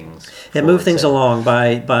moved things. It moved things along.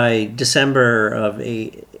 By December of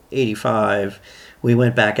 '85, we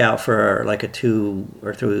went back out for a 2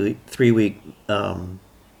 or 3 week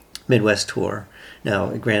Midwest tour.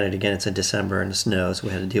 Now, granted, again, it's in December and it snows, so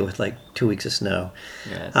we had to deal with 2 weeks of snow.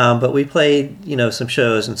 Yes. But we played, some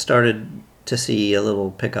shows and started to see a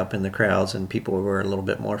little pickup in the crowds, and people were a little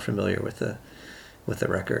bit more familiar with the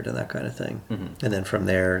record and that kind of thing. Mm-hmm. And then from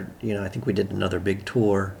there, I think we did another big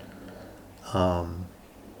tour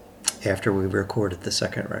after we recorded the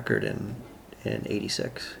second record in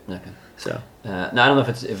 '86. Okay. So now I don't know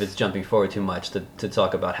if it's jumping forward too much to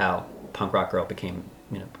talk about how Punk Rock Girl became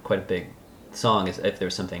quite a big song. If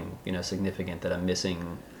there's something significant that I'm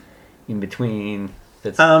missing in between.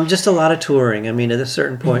 That's just a lot of touring. At a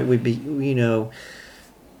certain point we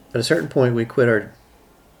quit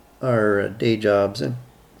our day jobs and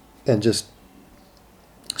just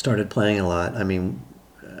started playing a lot.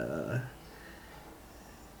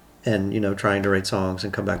 Trying to write songs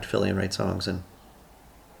and come back to Philly and write songs, and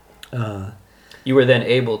you were then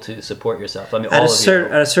able to support yourself. At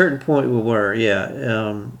a certain point we were, yeah.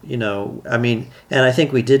 And I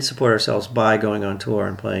think we did support ourselves by going on tour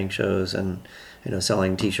and playing shows and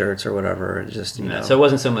selling T-shirts or whatever. Just So it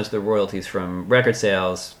wasn't so much the royalties from record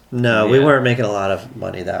sales. No, we weren't making a lot of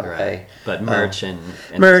money that way. But merch and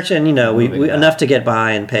we enough to get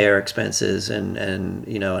by and pay our expenses and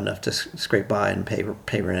enough to scrape by and pay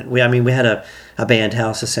rent. We had a band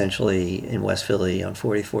house essentially in West Philly on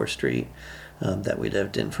 44th Street. that we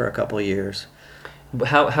lived in for a couple of years.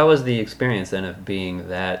 How was the experience then of being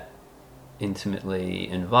that intimately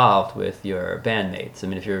involved with your bandmates? I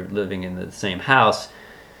mean, if you're living in the same house,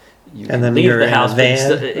 you And can then leave you're the in house, a van,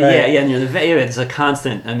 but right? and you're in the van. It's a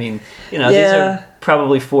constant. I mean, these are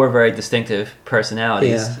probably four very distinctive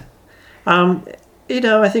personalities. Yeah.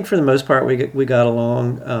 I think for the most part we got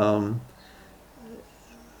along.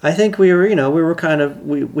 I think we were kind of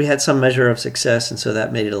we had some measure of success, and so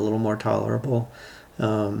that made it a little more tolerable.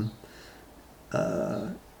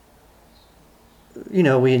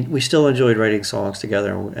 We still enjoyed writing songs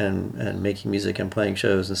together and making music and playing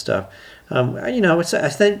shows and stuff. I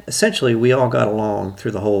think essentially we all got along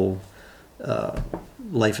through the whole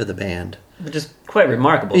life of the band. Which is quite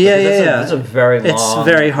remarkable. Yeah. It's a very long. It's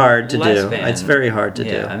very hard to do. lifespan. It's very hard to do.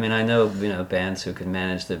 Yeah, I mean, I know bands who can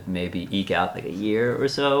manage to maybe eke out like a year or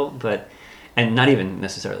so, and not even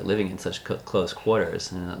necessarily living in such close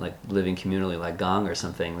quarters, like living communally like Gong or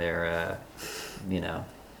something. They're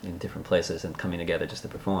in different places and coming together just to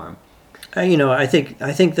perform. I think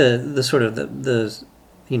the sort of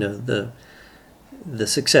the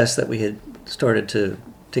success that we had started to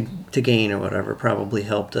gain or whatever probably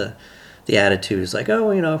helped the attitude is like,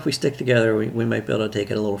 if we stick together, we might be able to take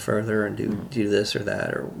it a little further and do this or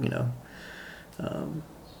that, or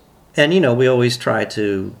and we always try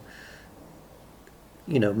to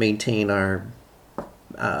maintain our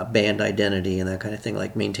band identity and that kind of thing,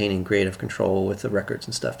 like maintaining creative control with the records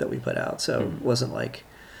and stuff that we put out. So it wasn't like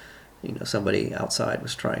somebody outside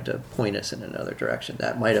was trying to point us in another direction.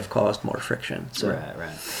 That might have caused more friction. So.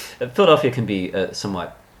 Right. Philadelphia can be a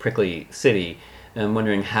somewhat prickly city. I'm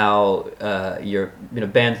wondering how your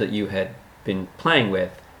bands that you had been playing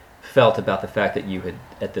with felt about the fact that you had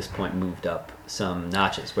at this point moved up some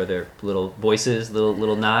notches. Were there little voices,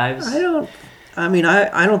 little knives? I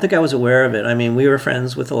don't think I was aware of it. I mean, we were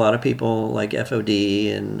friends with a lot of people like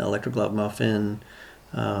FOD and Electric Love Muffin.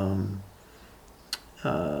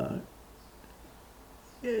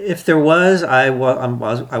 If there was, I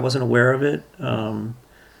wasn't aware of it.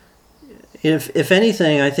 If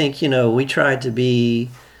anything, I think we tried to be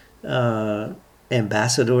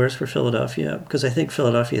ambassadors for Philadelphia, because I think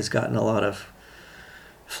Philadelphia has gotten a lot of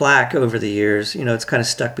flack over the years. It's kind of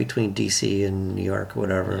stuck between DC and New York or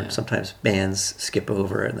whatever. Yeah. Sometimes bands skip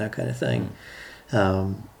over it and that kind of thing.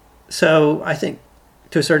 So I think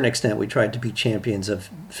to a certain extent we tried to be champions of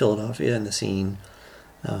Philadelphia and the scene.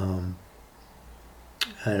 And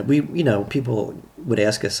people would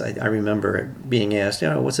ask us, I remember being asked,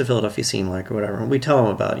 what's the Philadelphia scene like or whatever. And we tell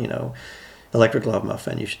them about, Electric Love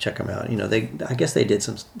Muffin, you should check them out. I guess they did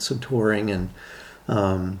some touring, and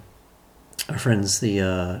our friends,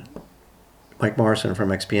 Mike Morrison from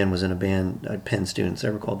XPN was in a band, Penn students, they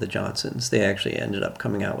were called the Johnsons. They actually ended up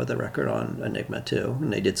coming out with a record on Enigma too,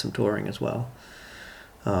 and they did some touring as well.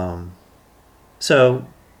 So,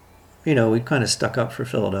 we kind of stuck up for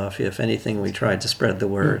Philadelphia. If anything, we tried to spread the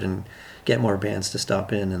word and get more bands to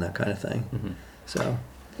stop in and that kind of thing. Mm-hmm. So,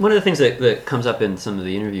 one of the things that comes up in some of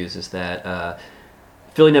the interviews is that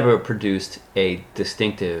Philly never produced a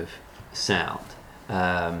distinctive sound.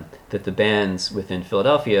 That the bands within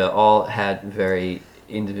Philadelphia all had very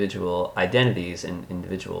individual identities and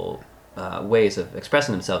individual ways of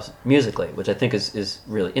expressing themselves musically, which I think is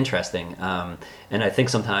really interesting. And I think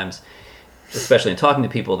sometimes, especially in talking to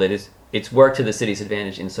people, that it's worked to the city's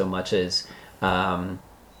advantage in so much as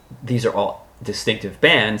these are all distinctive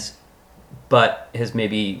bands, but has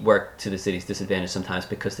maybe worked to the city's disadvantage sometimes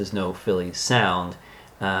because there's no Philly sound.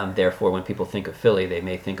 Therefore, when people think of Philly, they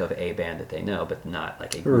may think of a band that they know, but not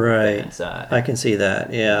like a group of bands. I can see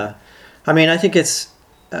that, yeah. I mean, I think it's,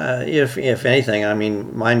 if anything, I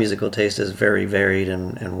mean, my musical taste is very varied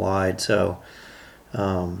and wide, so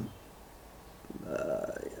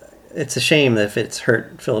it's a shame if it's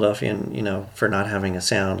hurt Philadelphia, for not having a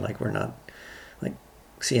sound, like we're not like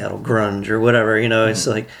Seattle grunge or whatever, it's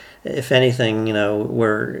like, if anything,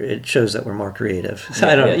 it shows that we're more creative. So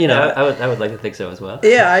yeah, I don't, I would like to think so as well.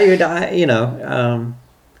 Yeah,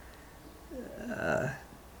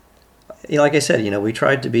 like I said, we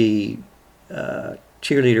tried to be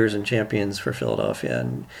cheerleaders and champions for Philadelphia,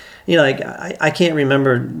 and I can't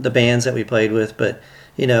remember the bands that we played with, but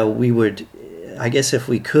we would, I guess if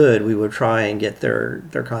we could, we would try and get their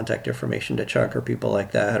contact information to Chuck or people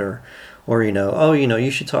like that, or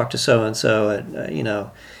you should talk to so and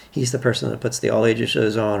so, he's the person that puts the all ages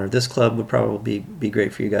shows on, or this club would probably be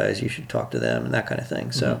great for you guys. You should talk to them and that kind of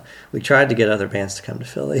thing. So we tried to get other bands to come to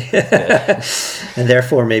Philly, and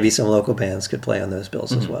therefore maybe some local bands could play on those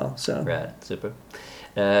bills as well. So right, super.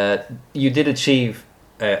 You did achieve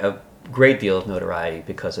a great deal of notoriety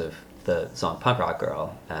because of the song "Punk Rock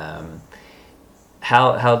Girl."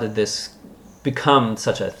 how did this become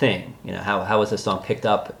such a thing? You know, how was this song picked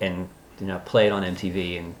up and, you know, played on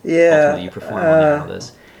MTV, and ultimately you performed on it and all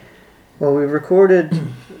this? Well, we recorded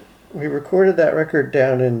that record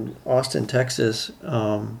down in Austin, Texas.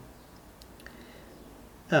 And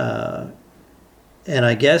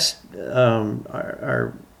I guess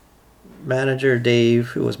our manager, Dave,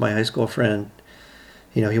 who was my high school friend,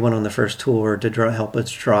 you know, he went on the first tour to help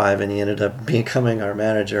us drive, and he ended up becoming our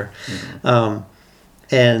manager. Mm-hmm.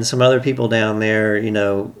 And some other people down there, you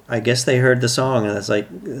know, I guess they heard the song, and it's like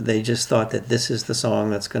they just thought that this is the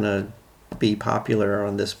song that's going to be popular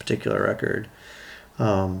on this particular record.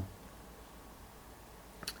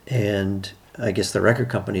 And I guess the record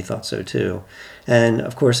company thought so too. And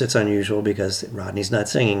of course it's unusual because Rodney's not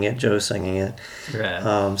singing it, Joe's singing it. Right.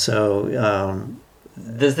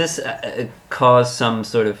 Does this cause some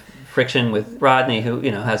sort of friction with Rodney, who,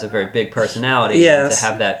 you know, has a very big personality? Yes. To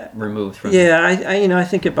have that removed from I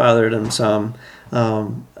think it bothered him some.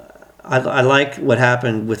 I like what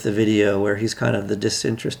happened with the video where he's kind of the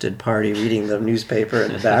disinterested party reading the newspaper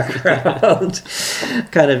in the background,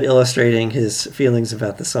 kind of illustrating his feelings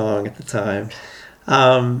about the song at the time.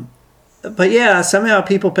 But yeah, somehow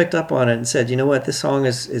people picked up on it and said, you know what, this song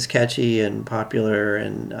is catchy and popular,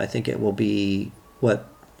 and I think it will be what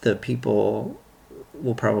the people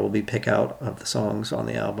will probably pick out of the songs on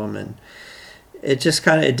the album. And it just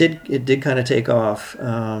kind of, it did kind of take off.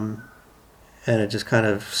 And it just kind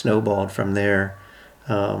of snowballed from there.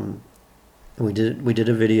 We did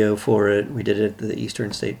a video for it. We did it at the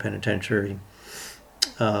Eastern State Penitentiary.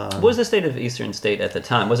 What was the state of Eastern State at the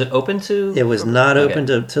time? Was it open to? It was not open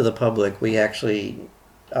to the public. We actually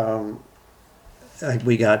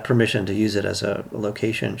we got permission to use it as a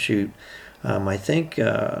location shoot. I think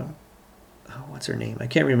what's her name? I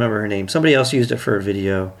can't remember her name. Somebody else used it for a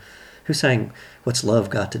video. Who sang "What's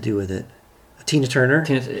Love Got to Do with It"? Tina Turner.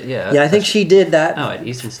 Yeah, I think she did that. Oh, at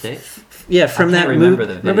Eastern State. Yeah, from that movie.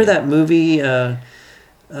 Remember that movie?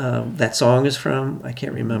 That song is from. I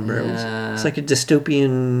can't remember. It's like a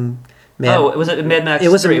dystopian. Was it Mad Max? It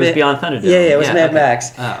was Beyond Thunderdome. Yeah, it was Mad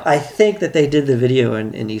Max. Oh. I think that they did the video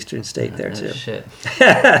in Eastern State there too. Shit.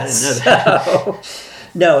 I didn't know that.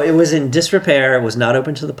 No, it was in disrepair. It was not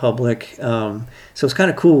open to the public. So it's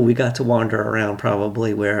kind of cool. We got to wander around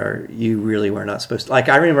probably where you really were not supposed to. Like,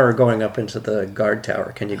 I remember going up into the guard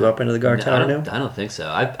tower. Can you go up into the guard tower now? I don't think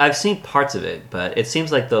so. I've seen parts of it, but it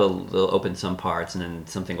seems like they'll open some parts and then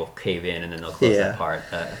something will cave in and then they'll close that part.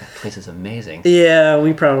 That place is amazing. Yeah,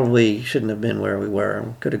 we probably shouldn't have been where we were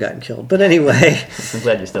and could have gotten killed. But anyway. I'm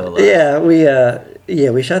glad you're still alive.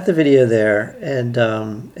 Yeah, we shot the video there, and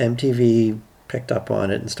MTV picked up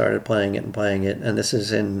on it and started playing it. And this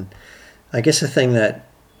is in, I guess the thing that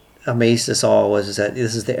amazed us all was that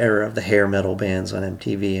this is the era of the hair metal bands on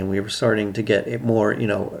MTV, and we were starting to get it more, you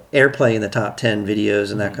know, airplay in the top 10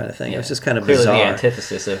 videos and that kind of thing. Yeah. It was just kind of clearly bizarre. The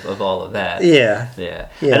antithesis of all of that. Yeah.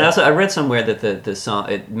 And also, I read somewhere that the song,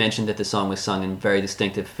 it mentioned that the song was sung in very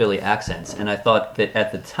distinctive Philly accents, and I thought that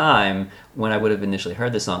at the time, when I would have initially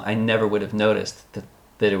heard the song, I never would have noticed that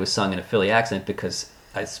it was sung in a Philly accent because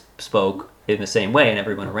I spoke in the same way, and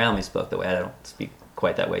everyone around me spoke that way. I don't speak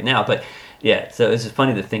quite that way now, but yeah, so it's just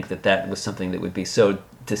funny to think that was something that would be so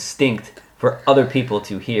distinct for other people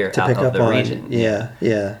to hear to out of the region. Yeah,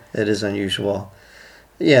 it is unusual.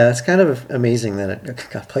 Yeah, it's kind of amazing that it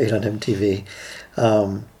got played on MTV.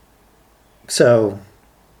 So,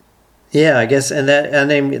 yeah, I guess, and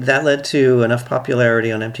that led to enough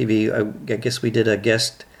popularity on MTV. I guess we did a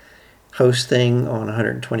guest host thing on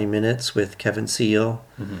 120 Minutes with Kevin Seal.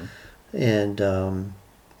 Mm-hmm. And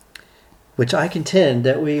which I contend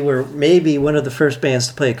that we were maybe one of the first bands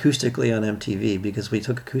to play acoustically on MTV, because we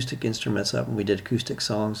took acoustic instruments up and we did acoustic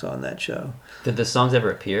songs on that show. Did the songs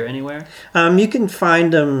ever appear anywhere? You can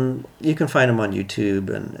find them. You can find them on YouTube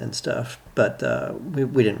and stuff, but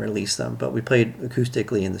we didn't release them. But we played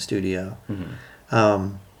acoustically in the studio.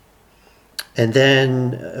 Mm-hmm. And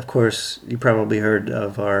then, of course, you probably heard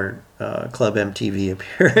of our Club MTV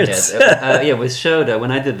appearance. Yeah, it was showed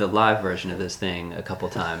when I did the live version of this thing a couple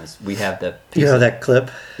times. We have that piece. That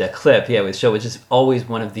clip? That clip, yeah, it was showed. Which is always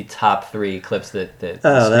one of the top 3 clips that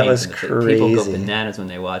that was crazy. People go bananas when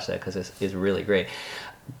they watch that because it's really great.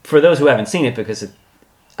 For those who haven't seen it, because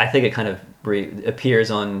I think it kind of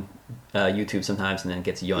appears on YouTube sometimes and then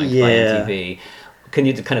gets yoinked by MTV. Can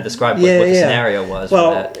you kind of describe what the scenario was?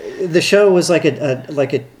 Well, for that? The show was like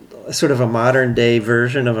a sort of a modern day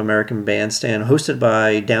version of American Bandstand, hosted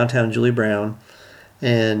by downtown Julie Brown,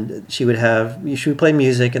 and she would play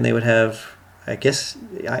music, and they would have I guess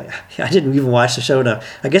I didn't even watch the show enough.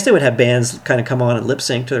 I guess they would have bands kind of come on and lip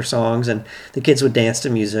sync to their songs, and the kids would dance to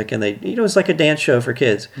music, and it's like a dance show for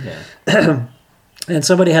kids. Yeah. And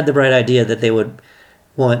somebody had the bright idea that they would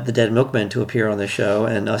want the Dead Milkmen to appear on the show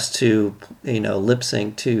and us to, lip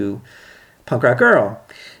sync to Punk Rock Girl.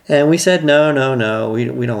 And we said, no, we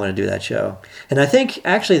don't want to do that show. And I think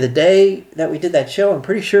actually the day that we did that show, I'm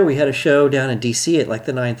pretty sure we had a show down in D.C. at like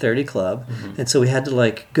the 9:30 Club. Mm-hmm. And so we had to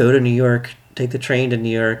like go to New York, take the train to New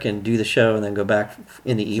York and do the show and then go back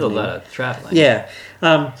in the evening. Still a lot of traveling. Yeah.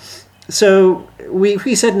 So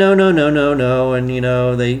we said no,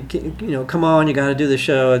 and they come on, you got to do the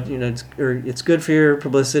show, it's good for your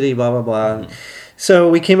publicity, blah blah blah. Mm-hmm. So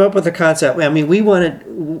we came up with a concept. I mean,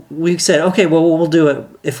 we said, okay, well we'll do it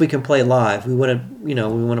if we can play live. We want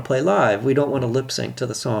to play live. We don't want to lip sync to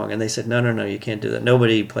the song. And they said, no, you can't do that.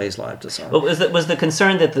 Nobody plays live to song. Well, was the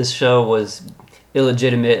concern that this show was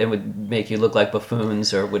illegitimate and would make you look like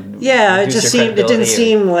buffoons, or would it didn't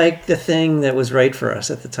seem like the thing that was right for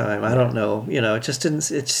us at the time. I don't know, it just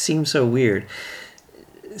didn't. It seemed so weird.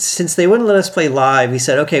 Since they wouldn't let us play live, we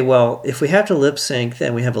said, okay, well, if we have to lip sync,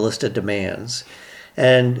 then we have a list of demands.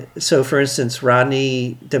 And so, for instance,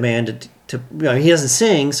 Rodney demanded to. He doesn't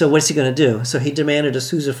sing, so what's he going to do? So he demanded a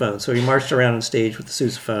sousaphone. So he marched around on stage with the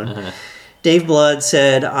sousaphone. Uh-huh. Dave Blood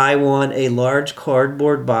said, I want a large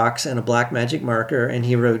cardboard box and a black magic marker, and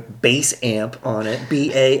he wrote bass amp on it,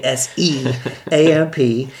 BASEAMP,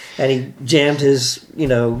 and he jammed his,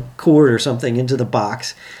 chord or something into the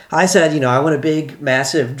box. I said, I want a big,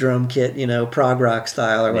 massive drum kit, prog rock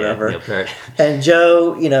style or whatever. Yeah, and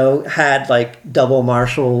Joe, had like double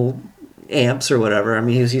Marshall amps or whatever. I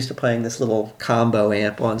mean, he was used to playing this little combo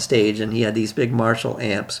amp on stage, and he had these big Marshall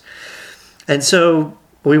amps. And so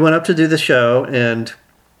we went up to do the show, and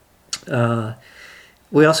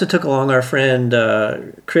we also took along our friend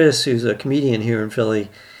Chris, who's a comedian here in Philly,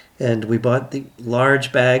 and we bought the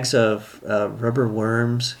large bags of rubber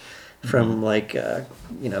worms from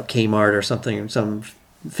Kmart or something, some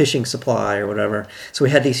fishing supply or whatever. So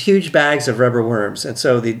we had these huge bags of rubber worms, and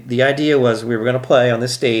so the idea was we were going to play on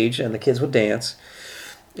this stage, and the kids would dance.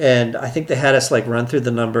 And I think they had us like run through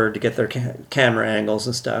the number to get their camera angles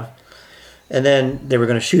and stuff. And then they were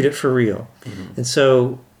going to shoot it for real. Mm-hmm. And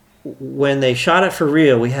so when they shot it for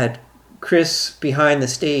real, we had Chris behind the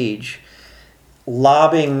stage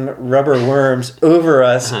lobbing rubber worms over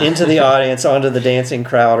us into the audience, onto the dancing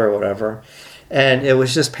crowd or whatever. And it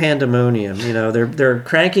was just pandemonium. They're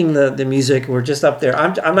cranking the music. We're just up there.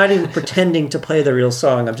 I'm not even pretending to play the real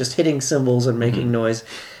song. I'm just hitting cymbals and making noise.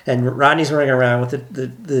 And Rodney's running around with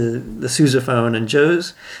the sousaphone, and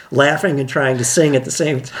Joe's laughing and trying to sing at the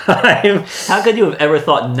same time. How could you have ever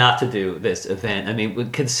thought not to do this event? I mean,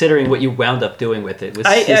 considering what you wound up doing with it,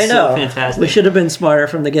 I know. So fantastic. We should have been smarter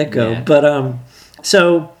from the get-go. Yeah. But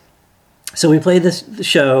so we played the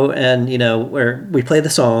show, and where we played the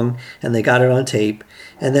song, and they got it on tape.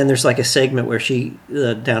 And then there's like a segment where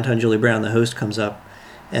Downtown Julie Brown, the host, comes up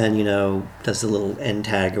and does the little end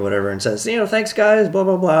tag or whatever and says, thanks guys, blah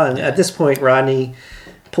blah blah. And at this point, Rodney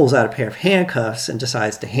pulls out a pair of handcuffs and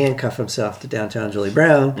decides to handcuff himself to Downtown Julie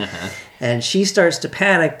Brown. Uh-huh. And she starts to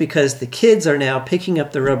panic because the kids are now picking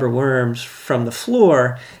up the rubber worms from the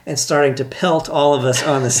floor and starting to pelt all of us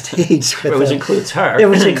on the stage. Which includes her.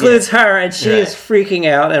 Which includes her, and she is freaking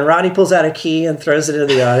out. And Rodney pulls out a key and throws it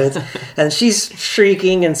into the audience. And she's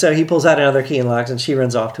shrieking, and so he pulls out another key and locks, and she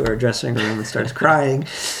runs off to her dressing room and starts crying.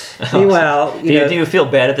 Meanwhile, do you feel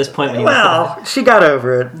bad at this point? She got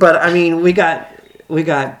over it. But, I mean, we got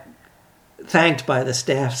thanked by the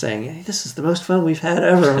staff saying, hey, this is the most fun we've had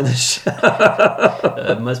ever on this show.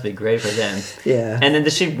 It must be great for them. Yeah. And then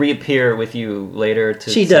does she reappear with you later?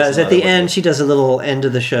 She does. At the end, she does a little end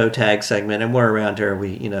of the show tag segment, and we're around her.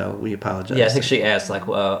 We apologize. Yeah, I think she asked, like,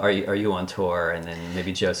 are you on tour? And then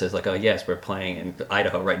maybe Joe says, like, oh, yes, we're playing in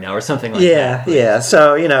Idaho right now, or something like that. Yeah.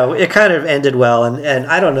 So, it kind of ended well, and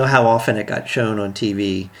I don't know how often it got shown on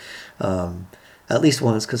TV. At least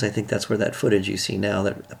once, because I think that's where that footage you see now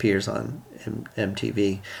that appears on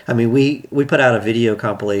MTV. I mean, we put out a video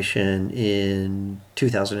compilation in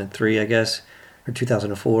 2003, I guess, or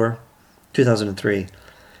 2003,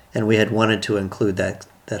 and we had wanted to include that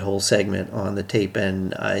whole segment on the tape,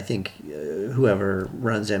 and I think whoever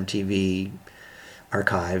runs MTV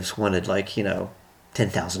archives wanted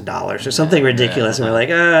 $10,000 or something ridiculous, and we're like,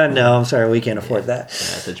 no, I'm sorry, we can't afford that. Yeah,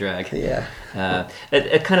 that's a drag. Yeah.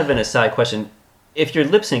 Kind of an aside question. If you're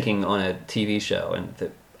lip syncing on a TV show, and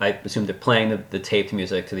I assume they're playing the taped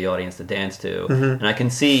music to the audience to dance to, Mm-hmm. and I can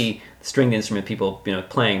see stringed instrument people,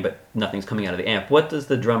 playing, but nothing's coming out of the amp. What does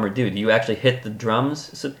the drummer do? Do you actually hit the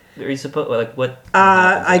drums? Are you supposed like what?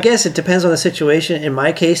 I guess it depends on the situation. In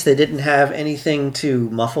my case, they didn't have anything to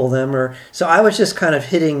muffle them, so I was just kind of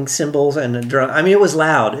hitting cymbals and a drum. I mean, it was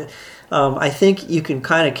loud. I think you can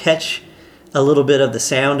kind of catch a little bit of the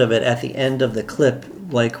sound of it at the end of the clip,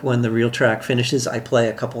 like when the real track finishes. I play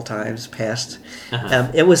a couple times past.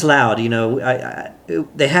 It was loud,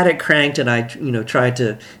 they had it cranked, and I tried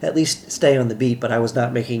to at least stay on the beat, but I was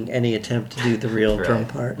not making any attempt to do the real Right. drum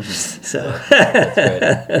part. So That's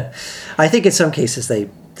good. I think in some cases they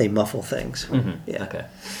muffle things. Mm-hmm. Yeah. Okay.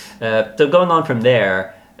 So going on from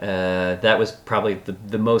there, that was probably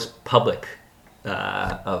the most public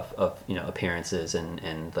of appearances,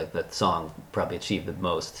 and like the song probably achieved the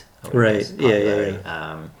most. Right.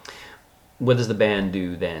 Yeah. What does the band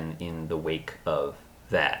do then in the wake of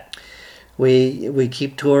that? We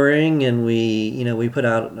keep touring, and we put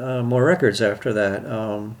out more records after that.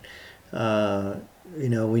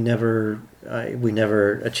 We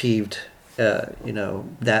never achieved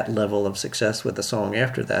that level of success with the song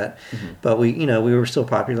after that. Mm-hmm. But we were still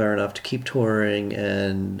popular enough to keep touring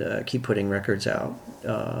and keep putting records out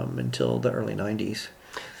until the early 90s.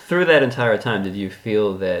 Through that entire time, did you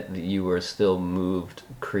feel that you were still moved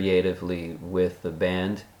creatively with the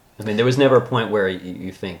band? I mean, there was never a point where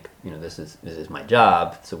you think, this is my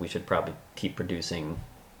job, so we should probably keep producing.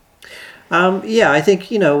 Yeah, I think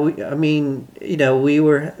we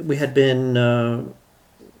had been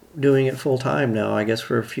doing it full time now, I guess,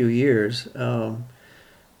 for a few years,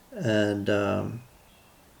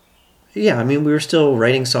 we were still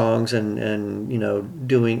writing songs and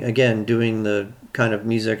doing the kind of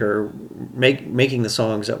music or making the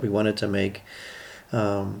songs that we wanted to make.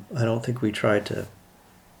 I don't think we tried to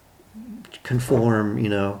conform, we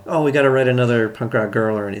got to write another Punk Rock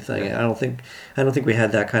Girl or anything. Yeah. I don't think we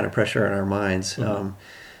had that kind of pressure in our minds.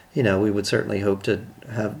 Mm-hmm. We would certainly hope to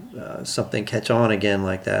have something catch on again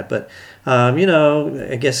like that. But,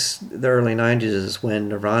 I guess the early 90s is when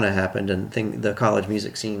Nirvana happened, and the college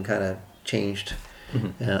music scene kind of changed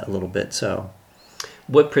a little bit. So,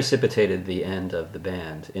 what precipitated the end of the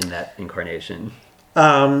band in that incarnation?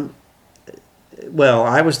 Well,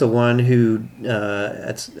 I was the one who,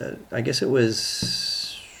 I guess it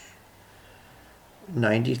was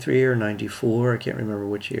 93 or 94, I can't remember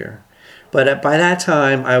which year. But by that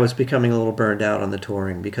time, I was becoming a little burned out on the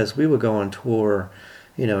touring, because we would go on tour,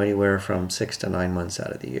 anywhere from 6 to 9 months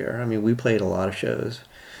out of the year. I mean, we played a lot of shows,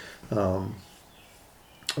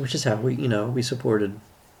 which is how we supported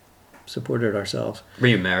ourselves. Were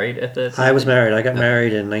you married at the time? I was married. I got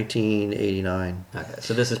married in 1989. Okay,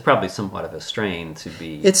 so this is probably somewhat of a strain to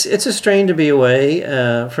be. It's a strain to be away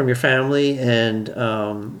from your family, and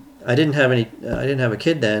I didn't have a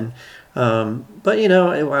kid then. But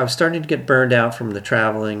I was starting to get burned out from the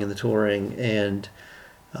traveling and the touring, and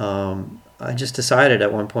I just decided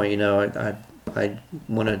at one point, I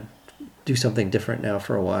want to do something different now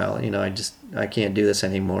for a while. I can't do this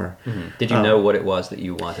anymore. Mm-hmm. Did you know what it was that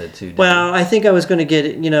you wanted to do? Well, I think I was going to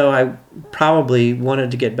get, I probably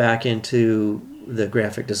wanted to get back into the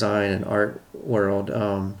graphic design and art world.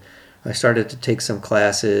 I started to take some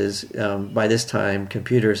classes. By this time,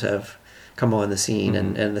 computers have come on the scene,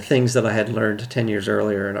 and the things that I had learned 10 years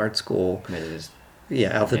earlier in art school,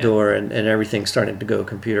 out the door, and everything started to go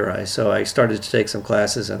computerized. So I started to take some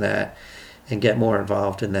classes in that and get more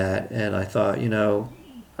involved in that. And I thought,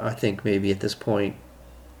 I think maybe at this point,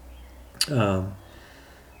 I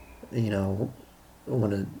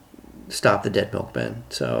want to stop the Dead Milkmen.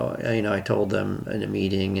 So, I told them in a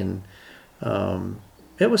meeting, and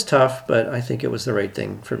it was tough, but I think it was the right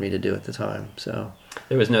thing for me to do at the time. So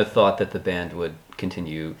there was no thought that the band would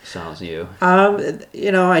continue Sans You.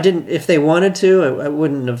 I didn't. If they wanted to, I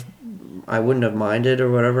wouldn't have minded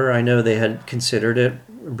or whatever. I know they had considered it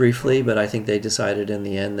briefly, but I think they decided in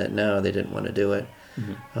the end that no, they didn't want to do it.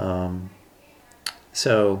 Mm-hmm.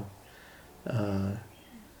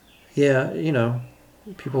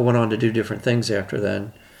 People went on to do different things after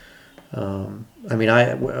then. We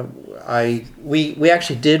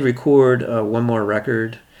actually did record one more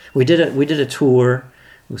record. We did a tour.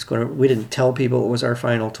 We didn't tell people it was our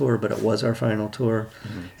final tour, but it was our final tour.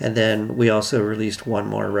 Mm-hmm. And then we also released one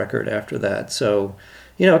more record after that. So,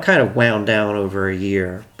 it kind of wound down over a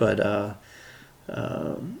year. But,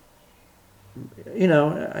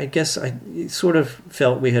 I guess I sort of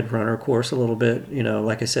felt we had run our course a little bit.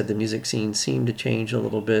 Like I said, the music scene seemed to change a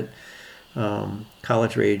little bit.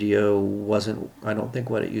 College radio wasn't, I don't think,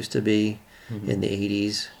 what it used to be in the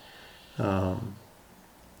 80s.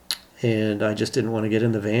 and I just didn't want to get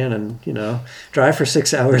in the van and drive for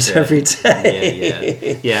 6 hours every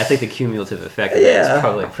day. Yeah. I think the cumulative effect of that is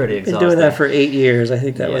probably pretty exhausting. Been doing that for 8 years. I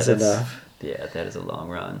think that was enough. Yeah, that is a long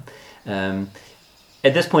run.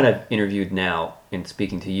 At this point, I've interviewed now, in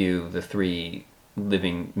speaking to you, the 3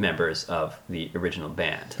 living members of the original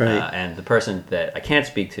band. Right. And the person that I can't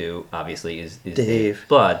speak to, obviously, is Dave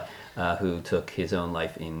Blood, who took his own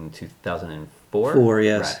life in 2004. 4,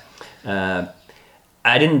 yes. Right.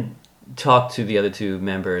 I didn't talk to the other 2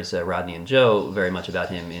 members, Rodney and Joe, very much about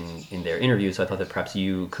him in their interview, so I thought that perhaps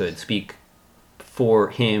you could speak for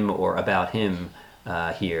him or about him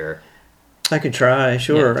here. I could try,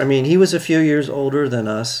 sure. Yeah. I mean, he was a few years older than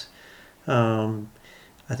us.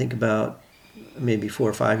 I think about maybe 4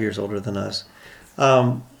 or 5 years older than us.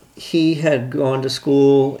 He had gone to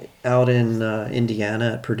school out in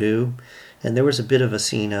Indiana at Purdue, and there was a bit of a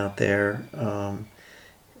scene out there.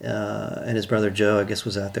 And his brother Joe, I guess,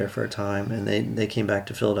 was out there for a time, and they came back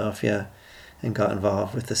to Philadelphia and got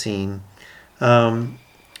involved with the scene.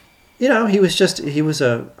 He was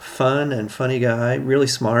a fun and funny guy, really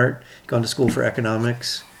smart, gone to school for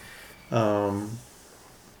economics.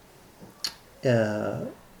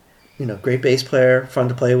 Great bass player, fun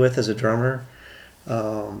to play with as a drummer.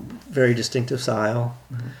 Very distinctive style.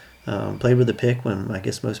 Mm-hmm. Played with a pick when I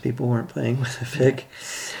guess most people weren't playing with a pick.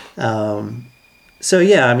 So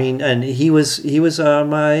yeah, I mean, and he was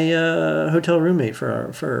my hotel roommate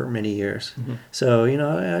for many years. Mm-hmm. So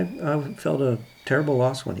I felt a terrible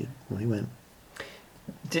loss when he went.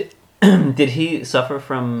 Did he suffer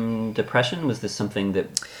from depression? Was this something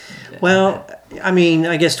that? Well, I mean,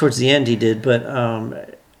 I guess towards the end he did, but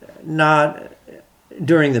not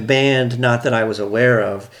during the band. Not that I was aware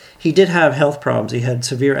of. He did have health problems. He had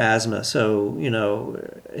severe asthma, so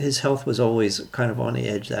his health was always kind of on the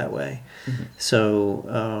edge that way.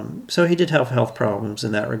 Mm-hmm. So he did have health problems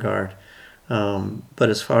in that regard. But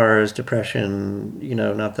as far as depression,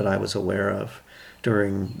 not that I was aware of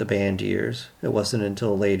during the band years. It wasn't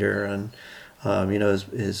until later, and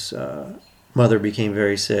his mother became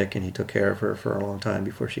very sick, and he took care of her for a long time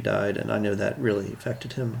before she died, and I know that really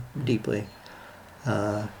affected him deeply.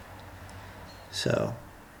 So.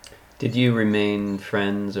 Did you remain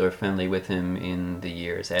friends or friendly with him in the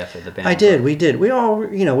years after the band? I did. We did. We all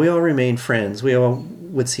remained friends. We all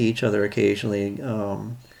would see each other occasionally.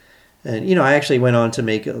 And I actually went on to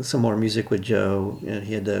make some more music with Joe. And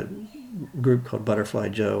he had a group called Butterfly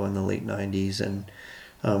Joe in the late '90s, and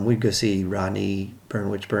we'd go see Rodney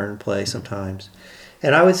Burnwich play sometimes.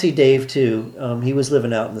 And I would see Dave too. He was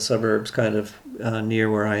living out in the suburbs, kind of near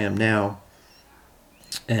where I am now,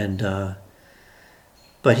 and.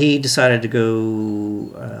 But he decided to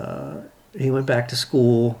go. He went back to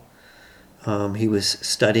school. He was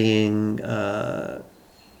studying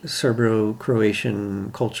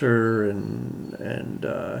Serbo-Croatian culture and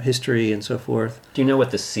history and so forth. Do you know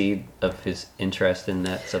what the seed of his interest in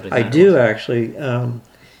that subject? I do actually.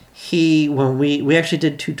 When we actually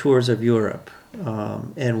did 2 tours of Europe,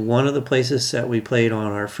 and one of the places that we played on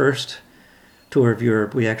our first tour of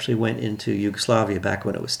Europe, we actually went into Yugoslavia back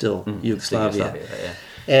when it was still Yugoslavia. Yeah.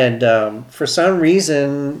 And for some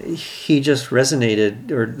reason, he just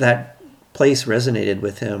resonated, or that place resonated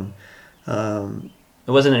with him.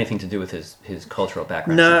 It wasn't anything to do with his cultural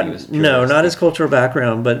background. Not his cultural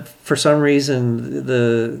background, but for some reason,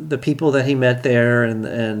 the people that he met there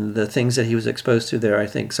and the things that he was exposed to there, I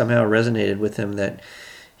think somehow resonated with him, that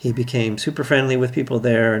he became super friendly with people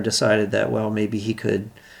there and decided that, well, maybe he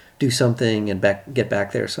could do something and get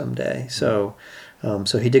back there someday. So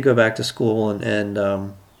he did go back to school,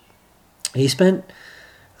 and he spent,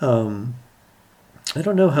 I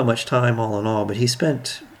don't know how much time all in all, but he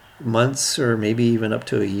spent months or maybe even up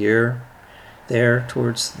to a year there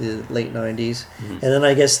towards the late 90s. Mm-hmm. And then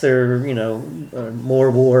I guess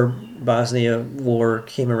more Bosnia war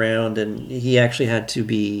came around, and he actually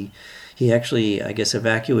I guess,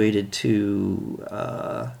 evacuated to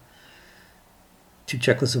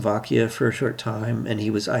Czechoslovakia for a short time, and he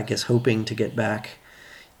was, I guess, hoping to get back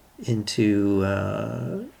into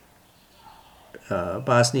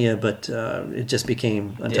Bosnia, but it just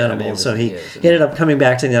became untenable. So he ended up coming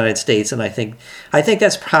back to the United States, and I think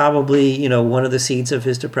that's probably one of the seeds of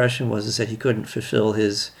his depression was that he couldn't fulfill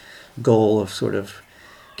his goal of sort of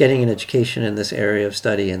getting an education in this area of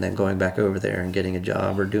study and then going back over there and getting a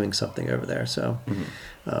job or doing something over there. So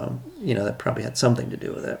that probably had something to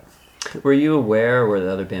do with it. Were you aware, or were the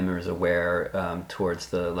other band members aware, towards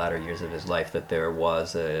the latter years of his life, that there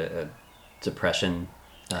was a depression?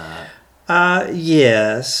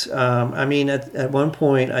 Yes. I mean, at one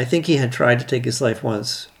point, I think he had tried to take his life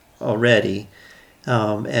once already,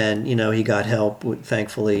 And he got help,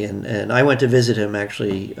 thankfully, and I went to visit him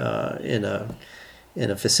actually in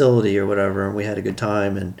a facility or whatever, and we had a good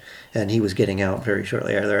time, and he was getting out very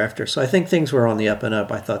shortly thereafter. So I think things were on the up and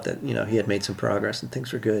up. I thought that he had made some progress and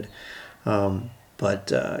things were good.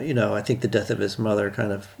 But I think the death of his mother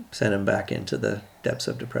kind of sent him back into the depths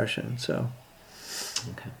of depression. So,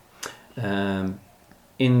 okay.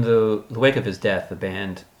 In the wake of his death, the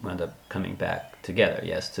band wound up coming back together.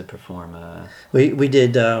 Yes, to perform. We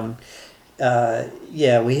did. We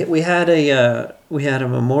had a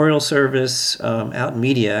memorial service out in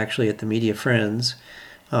Media, actually at the Media Friends,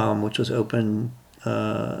 which was open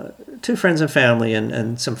to friends and family,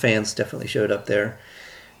 and some fans definitely showed up there.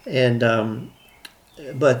 And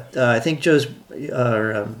but I think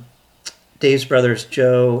Dave's brothers,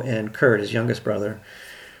 Joe and Kurt, his youngest brother,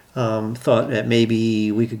 thought that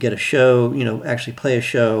maybe we could get a show, actually play a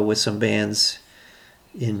show with some bands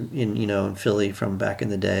in Philly from back in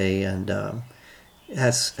the day, and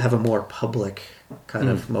have a more public kind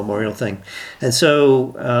of memorial thing. And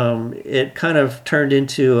so it kind of turned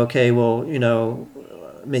into, okay, well,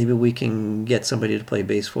 maybe we can get somebody to play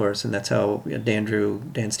bass for us, and that's how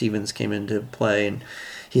Dan Stevens came into play, and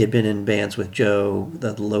he had been in bands with Joe,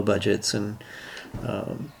 the Low Budgets, and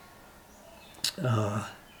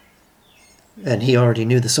he already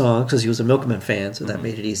knew the song because he was a Milkmen fan, so that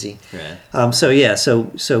made it easy. Right.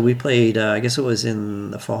 So we played. I guess it was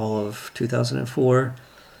in the fall of 2004.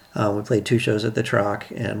 We played 2 shows at the Troc,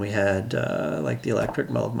 and we had like the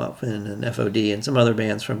Electric Muffin and FOD and some other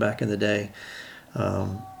bands from back in the day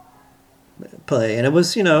play, and it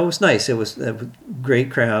was nice. It was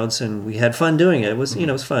great crowds, and we had fun doing it. It was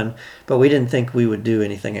it was fun, but we didn't think we would do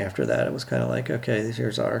anything after that. It was kind of like, okay,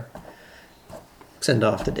 here's our send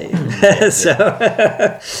off to Dave. So,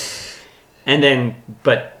 and then,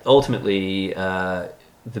 but ultimately, the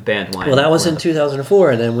band went. Well, that was in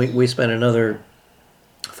 2004, and then we spent another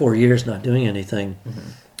 4 years not doing anything.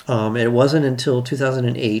 It wasn't until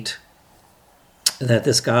 2008 that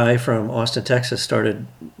this guy from Austin, Texas, started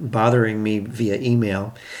bothering me via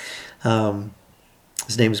email.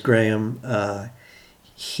 His name is Graham.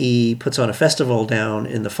 He puts on a festival down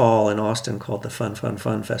in the fall in Austin called the Fun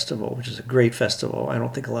Festival, which is a great festival. I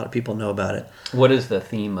don't think a lot of people know about it. What is the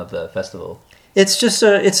theme of the festival? It's just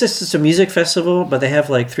a music festival, but they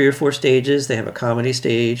have like 3 or 4 stages. They have a comedy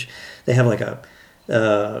stage. They have like an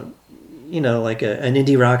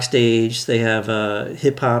indie rock stage. They have a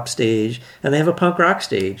hip hop stage, and they have a punk rock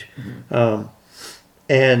stage.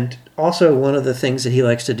 And also, one of the things that he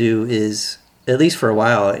likes to do is, at least for a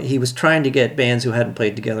while, he was trying to get bands who hadn't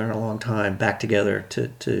played together in a long time back together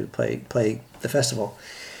to play the festival.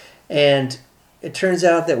 And it turns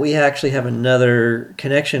out that we actually have another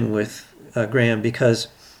connection with Graham, because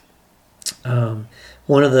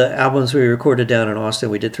one of the albums we recorded down in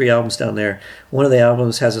Austin, we did 3 albums down there. One of the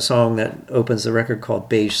albums has a song that opens the record called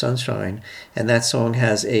Beige Sunshine, and that song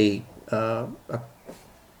has a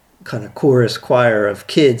kind of chorus choir of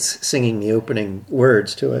kids singing the opening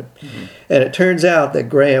words to it. And it turns out that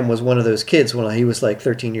Graham was one of those kids when he was like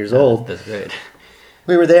 13 years old. That's great.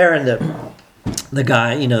 We were there, and the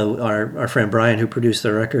guy, our friend Brian, who produced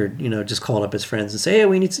the record, just called up his friends and say, hey,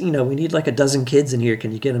 we need like a dozen kids in here.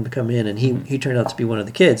 Can you get them to come in? And he turned out to be one of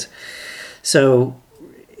the kids. So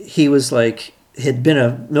he was like, had been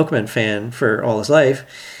a Milkmen fan for all his life.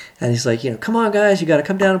 And he's like, come on, guys, you got to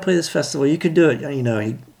come down and play this festival. You can do it. He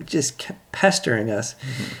just kept pestering us.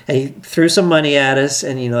 And he threw some money at us,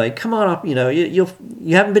 and, like, come on up. You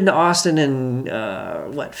haven't been to Austin in,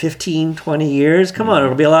 15, 20 years? Come on,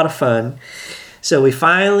 it'll be a lot of fun. So we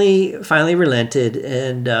finally relented,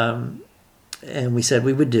 and we said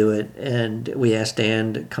we would do it. And we asked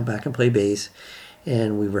Dan to come back and play bass.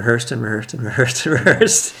 And we rehearsed. And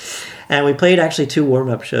we played actually 2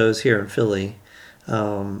 warm-up shows here in Philly.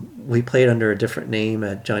 We played under a different name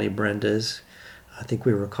at Johnny Brenda's. I think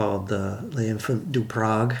we were called the L'Enfant du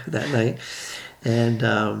Prague that night. And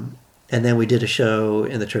then we did a show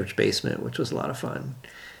in the church basement, which was a lot of fun.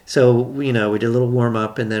 So, we did a little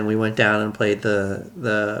warm-up, and then we went down and played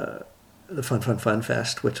the Fun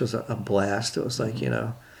Fest, which was a blast. It was like, It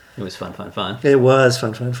was fun. It was fun.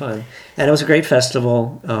 And it was a great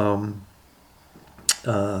festival.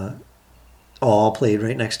 All played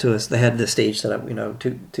right next to us. They had the stage set up,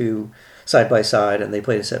 two side by side, and they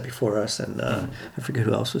played a set before us. And I forget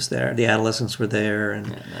who else was there. The Adolescents were there, and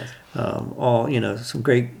nice. all some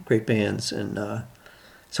great bands. And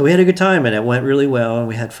so we had a good time, and it went really well, and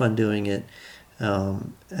we had fun doing it.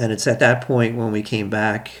 And it's at that point when we came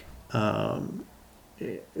back,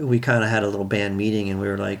 we kind of had a little band meeting, and we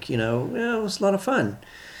were like, it was a lot of fun.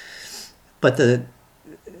 But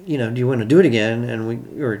do you want to do it again,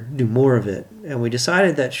 or do more of it? And we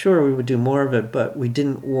decided that sure, we would do more of it, but we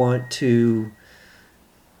didn't want to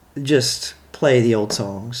just play the old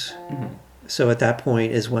songs. Mm-hmm. So at that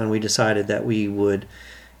point is when we decided that we would,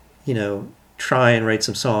 try and write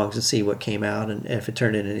some songs and see what came out, and if it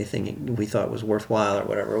turned into anything we thought was worthwhile or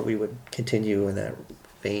whatever, we would continue in that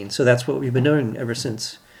vein. So that's what we've been doing ever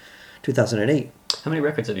since 2008. How many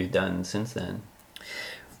records have you done since then?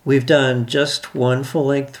 We've done just one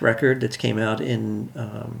full-length record that came out in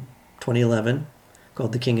 2011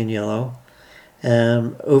 called The King in Yellow.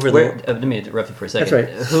 Let me interrupt you for a second.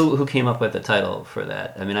 That's right. Who came up with the title for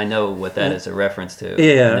that? I mean, I know what that is a reference to.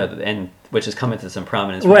 Yeah. And which has come into some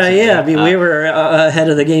prominence Well, recently. yeah, I mean, we were ahead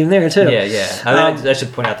of the game there, too. Yeah. I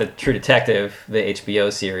should point out that True Detective, the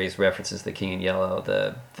HBO series, references The King in Yellow,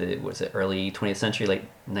 the was it early 20th century, late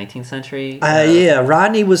 19th century? Yeah,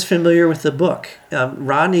 Rodney was familiar with the book.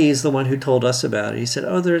 Rodney is the one who told us about it. He said,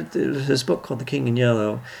 there's this book called The King in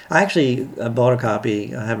Yellow. I actually bought a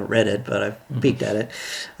copy. I haven't read it, but I've peeked at it.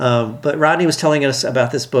 But Rodney was telling us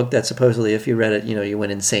about this book that supposedly if you read it, you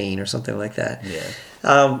went insane or something like that. Yeah.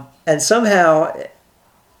 And somehow,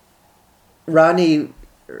 Rodney's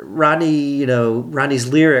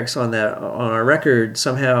lyrics on our record,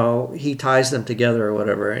 somehow he ties them together or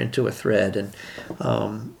whatever into a thread. And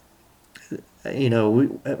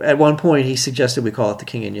at one point he suggested we call it The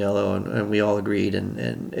King in Yellow, and we all agreed,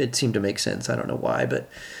 and it seemed to make sense. I don't know why,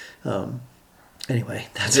 but anyway,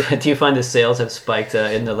 do you find the sales have spiked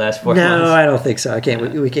in the last 4 months? No, I don't think so. We can't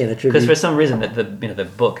attribute, because for some reason the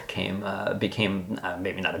book became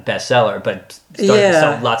maybe not a bestseller, but started to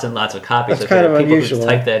sell lots and lots of copies. That's kind of people unusual. Who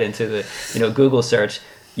type that into the Google search,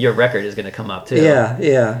 your record is going to come up too.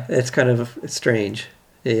 Yeah, it's kind of strange.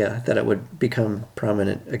 Yeah, that it would become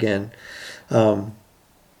prominent again. But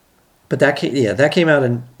that came out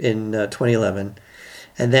in 2011.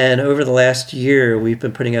 And then over the last year, we've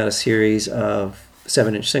been putting out a series of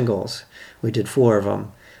 7-inch singles. We did 4 of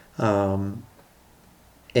them.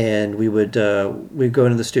 And we'd go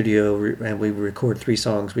into the studio and we would record 3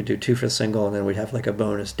 songs. We'd do 2 for the single, and then we'd have like a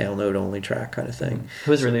bonus download-only track kind of thing.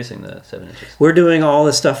 Who's releasing the 7 inches? We're doing all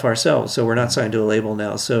this stuff ourselves, so we're not signed to a label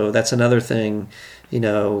now. So that's another thing,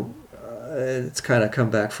 it's kind of come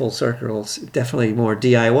back full circle. It's definitely more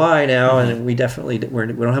DIY now, and we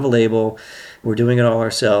don't have a label. We're doing it all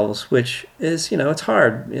ourselves, which is, it's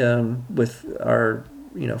hard with our,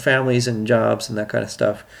 families and jobs and that kind of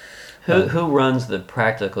stuff. Who runs the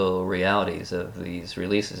practical realities of these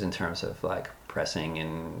releases in terms of like pressing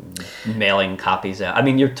and mailing copies out? I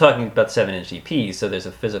mean, you're talking about 7-inch EPs, so there's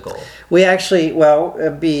a physical. We actually,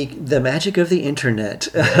 be the magic of the internet.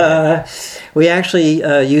 We actually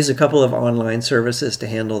use a couple of online services to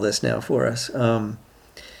handle this now for us.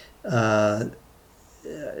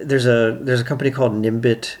 There's a company called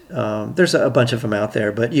Nimbit. There's a bunch of them out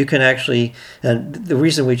there, but you can actually, and the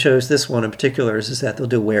reason we chose this one in particular is that they'll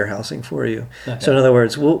do warehousing for you. Okay. So in other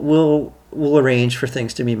words, we'll arrange for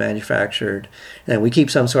things to be manufactured, and we keep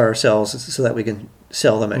some to ourselves so that we can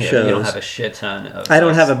sell them at shows. You don't have a shit ton of. I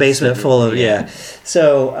don't have a basement full of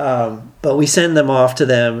So, but we send them off to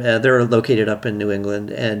them. They're located up in New England,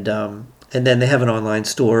 and then they have an online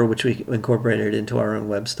store which we incorporated into our own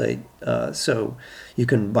website, so you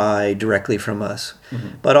can buy directly from us.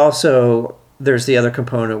 Mm-hmm. But also, there's the other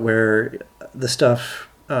component where the stuff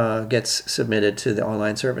gets submitted to the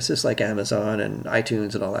online services like Amazon and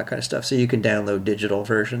iTunes and all that kind of stuff. So you can download digital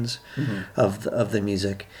versions of the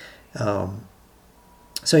music. So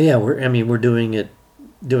yeah, we're doing it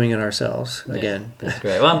ourselves again. That's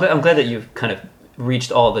great. Well, I'm glad that you've kind of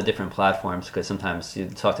reached all the different platforms, because sometimes you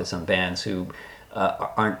talk to some bands who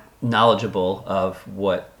aren't knowledgeable of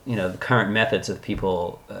what the current methods of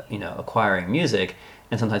people acquiring music,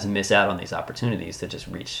 and sometimes miss out on these opportunities to just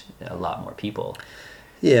reach a lot more people.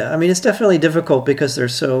 Yeah, I mean, it's definitely difficult because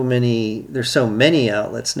there's so many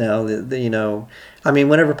outlets now. I mean,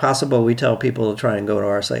 whenever possible, we tell people to try and go to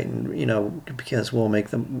our site, and because we'll make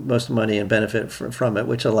the most money and benefit from it,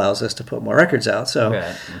 which allows us to put more records out. So,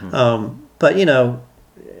 right. Mm-hmm. But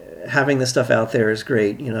having the stuff out there is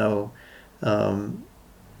great.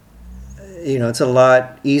 It's a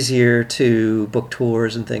lot easier to book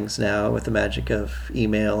tours and things now with the magic of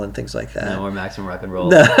email and things like that. No more Maximum Rock and Roll.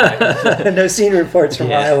 No scene reports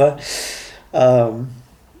from Iowa. So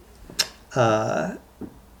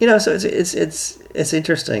it's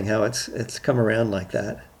interesting how it's come around like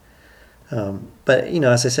that. But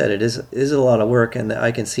as I said, it is a lot of work, and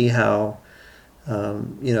I can see how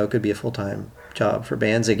it could be a full-time job for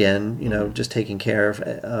bands again. Just taking care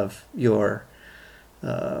of your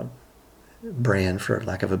brand, for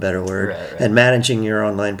lack of a better word, Right. and managing your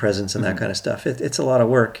online presence and that kind of stuff. It's a lot of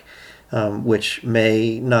work, which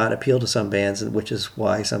may not appeal to some bands, and which is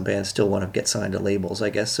why some bands still want to get signed to labels, I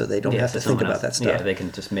guess, so they don't have to think about that stuff. Yeah, they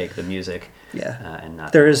can just make the music. Yeah, and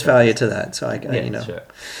not. There is value to that. So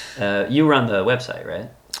Sure. You run the website, right?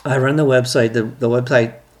 I run the website. The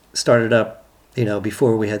website started up,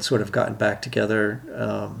 before we had sort of gotten back together,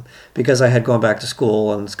 because I had gone back to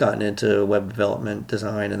school and gotten into web development,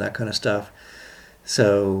 design, and that kind of stuff.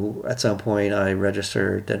 So at some point I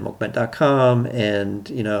registered deadmilkmen.com and,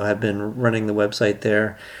 have been running the website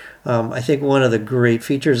there. I think one of the great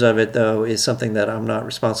features of it, though, is something that I'm not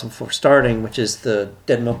responsible for starting, which is the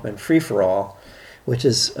Dead Milkmen Free-for-All, which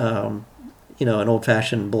is, an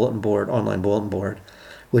old-fashioned bulletin board, online bulletin board,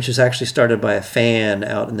 which was actually started by a fan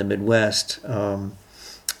out in the Midwest,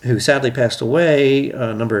 who sadly passed away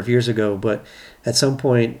a number of years ago. But at some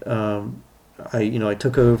point, I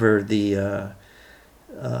took over the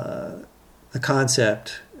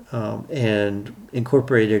concept and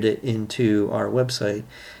incorporated it into our website.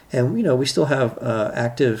 And we still have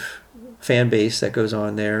active fan base that goes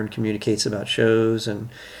on there and communicates about shows, and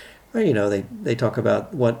they talk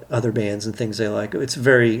about what other bands and things they like. It's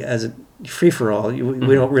very, as a free for all.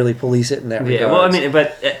 We don't really police it in that regard. Yeah, well, I mean,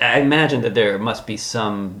 but I imagine that there must be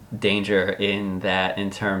some danger in that,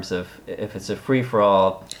 in terms of if it's a free for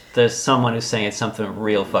all, there's someone who's saying something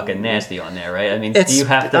real fucking nasty on there, right? I mean, do you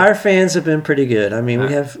have to? Our fans have been pretty good. I mean,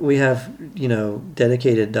 we have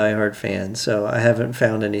dedicated diehard fans, so I haven't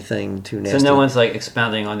found anything too nasty. So no one's like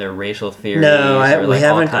expounding on their racial theories. No, I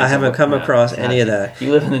I haven't come across any of that.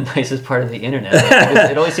 You live in the nicest part of the internet.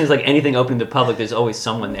 It always seems like anything open to the public, there's always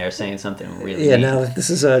someone there saying something really. Yeah, now if this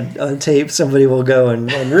is on tape, somebody will go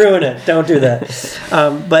and ruin it. Don't do that.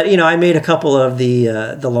 But I made a couple of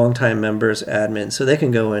the longtime members admins, so they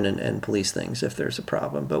can go in and police things if there's a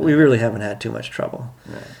problem. But we really haven't had too much trouble.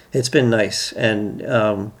 Right. It's been nice, and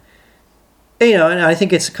and I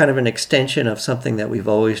think it's kind of an extension of something that we've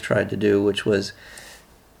always tried to do, which was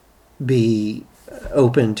be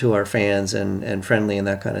open to our fans and friendly and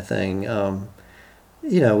that kind of thing.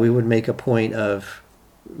 We would make a point of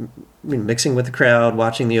mixing with the crowd,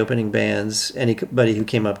 watching the opening bands, anybody who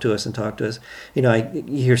came up to us and talked to us. You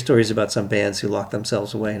hear stories about some bands who lock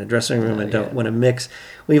themselves away in a dressing room and don't want to mix.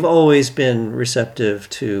 We've always been receptive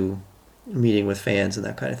to meeting with fans and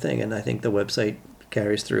that kind of thing, and I think the website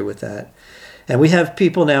carries through with that. And we have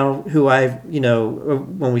people now who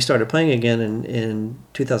when we started playing again in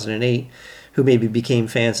 2008, who maybe became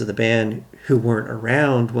fans of the band who weren't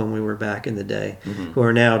around when we were back in the day, who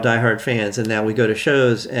are now diehard fans, and now we go to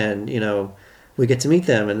shows and we get to meet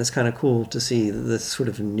them, and it's kind of cool to see this sort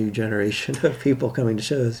of new generation of people coming to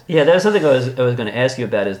shows. Yeah, that was something I was going to ask you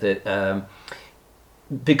about, is that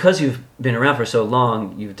because you've been around for so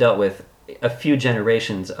long, you've dealt with a few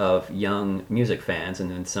generations of young music fans,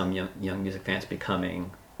 and then some young music fans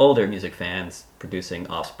becoming older music fans, producing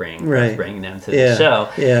offspring, right, bringing them to the show.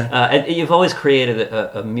 Yeah. And you've always created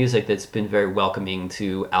a music that's been very welcoming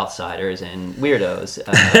to outsiders and weirdos.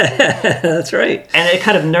 That's right. And it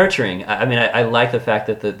kind of nurturing. I mean, I like the fact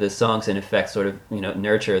that the songs, in effect, sort of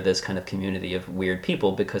nurture this kind of community of weird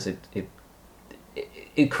people, because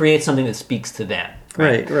it creates something that speaks to them.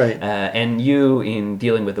 Right. And you, in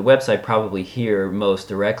dealing with the website, probably hear most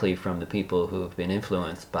directly from the people who have been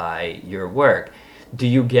influenced by your work. Do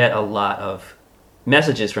you get a lot of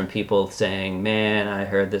messages from people saying, "Man, I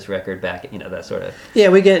heard this record back," that sort of? Yeah,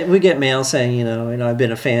 we get mail saying, I've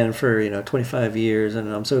been a fan for 25 years, and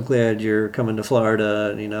I'm so glad you're coming to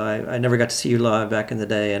Florida. I never got to see you live back in the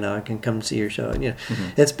day, and I can come see your show. And,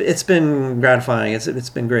 it's been gratifying. It's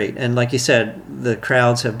been great, and like you said, the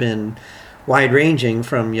crowds have been wide ranging,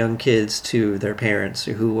 from young kids to their parents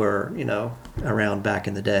who were around back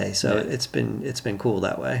in the day. So it's been cool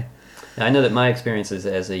that way. I know that my experiences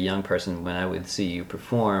as a young person, when I would see you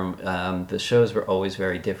perform, the shows were always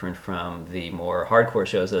very different from the more hardcore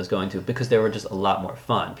shows I was going to, because they were just a lot more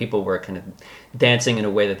fun. People were kind of dancing in a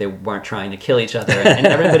way that they weren't trying to kill each other, and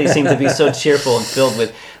everybody seemed to be so cheerful and filled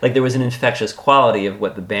with, like, there was an infectious quality of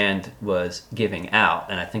what the band was giving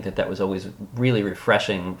out. And I think that was always really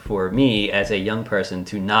refreshing for me as a young person,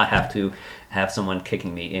 to not have to have someone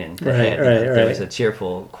kicking me in the head. There was a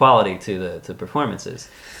cheerful quality to the performances.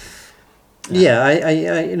 Yeah,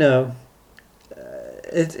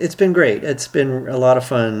 it's been great. It's been a lot of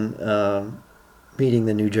fun meeting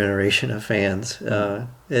the new generation of fans.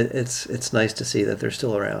 It's nice to see that they're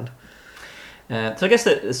still around. So I guess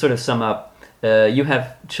to sort of sum up, You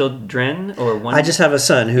have children or one? I just have a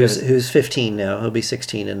son who's 15 now. He'll be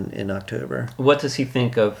 16 in October. What does he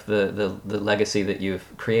think of the legacy that you've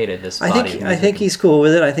created? This body of music? I think he's cool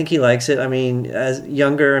with it. I think he likes it. I mean, as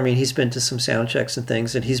younger, I mean, he's been to some sound checks and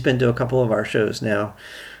things, and he's been to a couple of our shows now.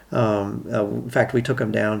 In fact, we took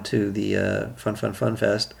him down to the Fun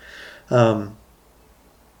Fest.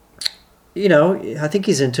 You know, I think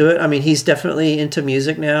he's into it. I mean, he's definitely into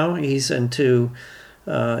music now. He's into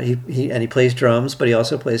he plays drums, but he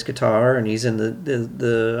also plays guitar, and he's in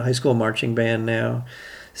the high school marching band now.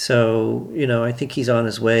 So, you know, I think he's on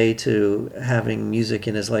his way to having music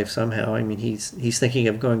in his life somehow. I mean, he's thinking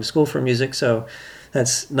of going to school for music, so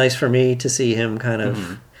that's nice for me to see him kind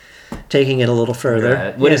of taking it a little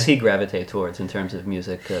further. What does he gravitate towards in terms of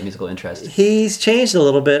musical interest? He's changed a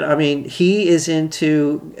little bit. I mean, he is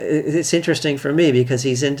into, it's interesting for me because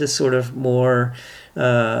he's into sort of more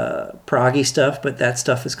proggy stuff, but that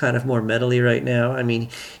stuff is kind of more metal-y right now. I mean,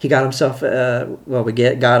 he got himself, we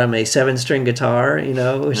got him a 7-string guitar, you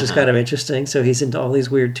know, which is kind of interesting. So he's into all these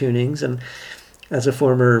weird tunings, and as a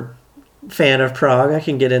former fan of prog, I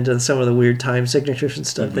can get into some of the weird time signatures and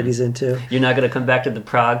stuff that he's into. You're not going to come back to the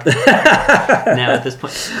prog now at this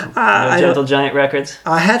point? No Gentle Giant records?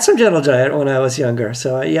 I had some Gentle Giant when I was younger,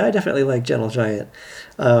 so yeah, I definitely like Gentle Giant.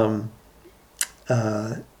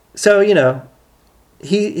 So, you know,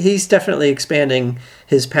 he's definitely expanding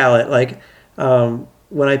his palette. Like,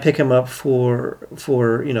 when I pick him up for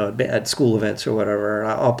you know, at school events or whatever,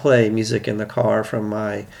 I'll play music in the car from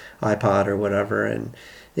my iPod or whatever, and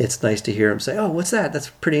it's nice to hear him say, "Oh, what's that? That's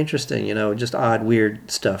pretty interesting." You know, just odd, weird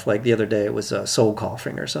stuff. Like the other day, it was Soul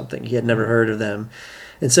Coughing or something. He had never heard of them,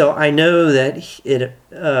 and so I know that it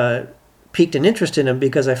piqued an interest in him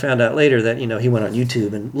because I found out later that, you know, he went on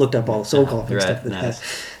YouTube and looked up all the Soul Coughing stuff. Nice.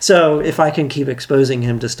 So if I can keep exposing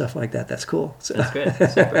him to stuff like that, that's cool. So. That's great.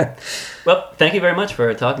 Super. Well, thank you very much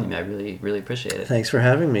for talking to me. I really, really appreciate it. Thanks for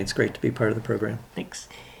having me. It's great to be part of the program. Thanks.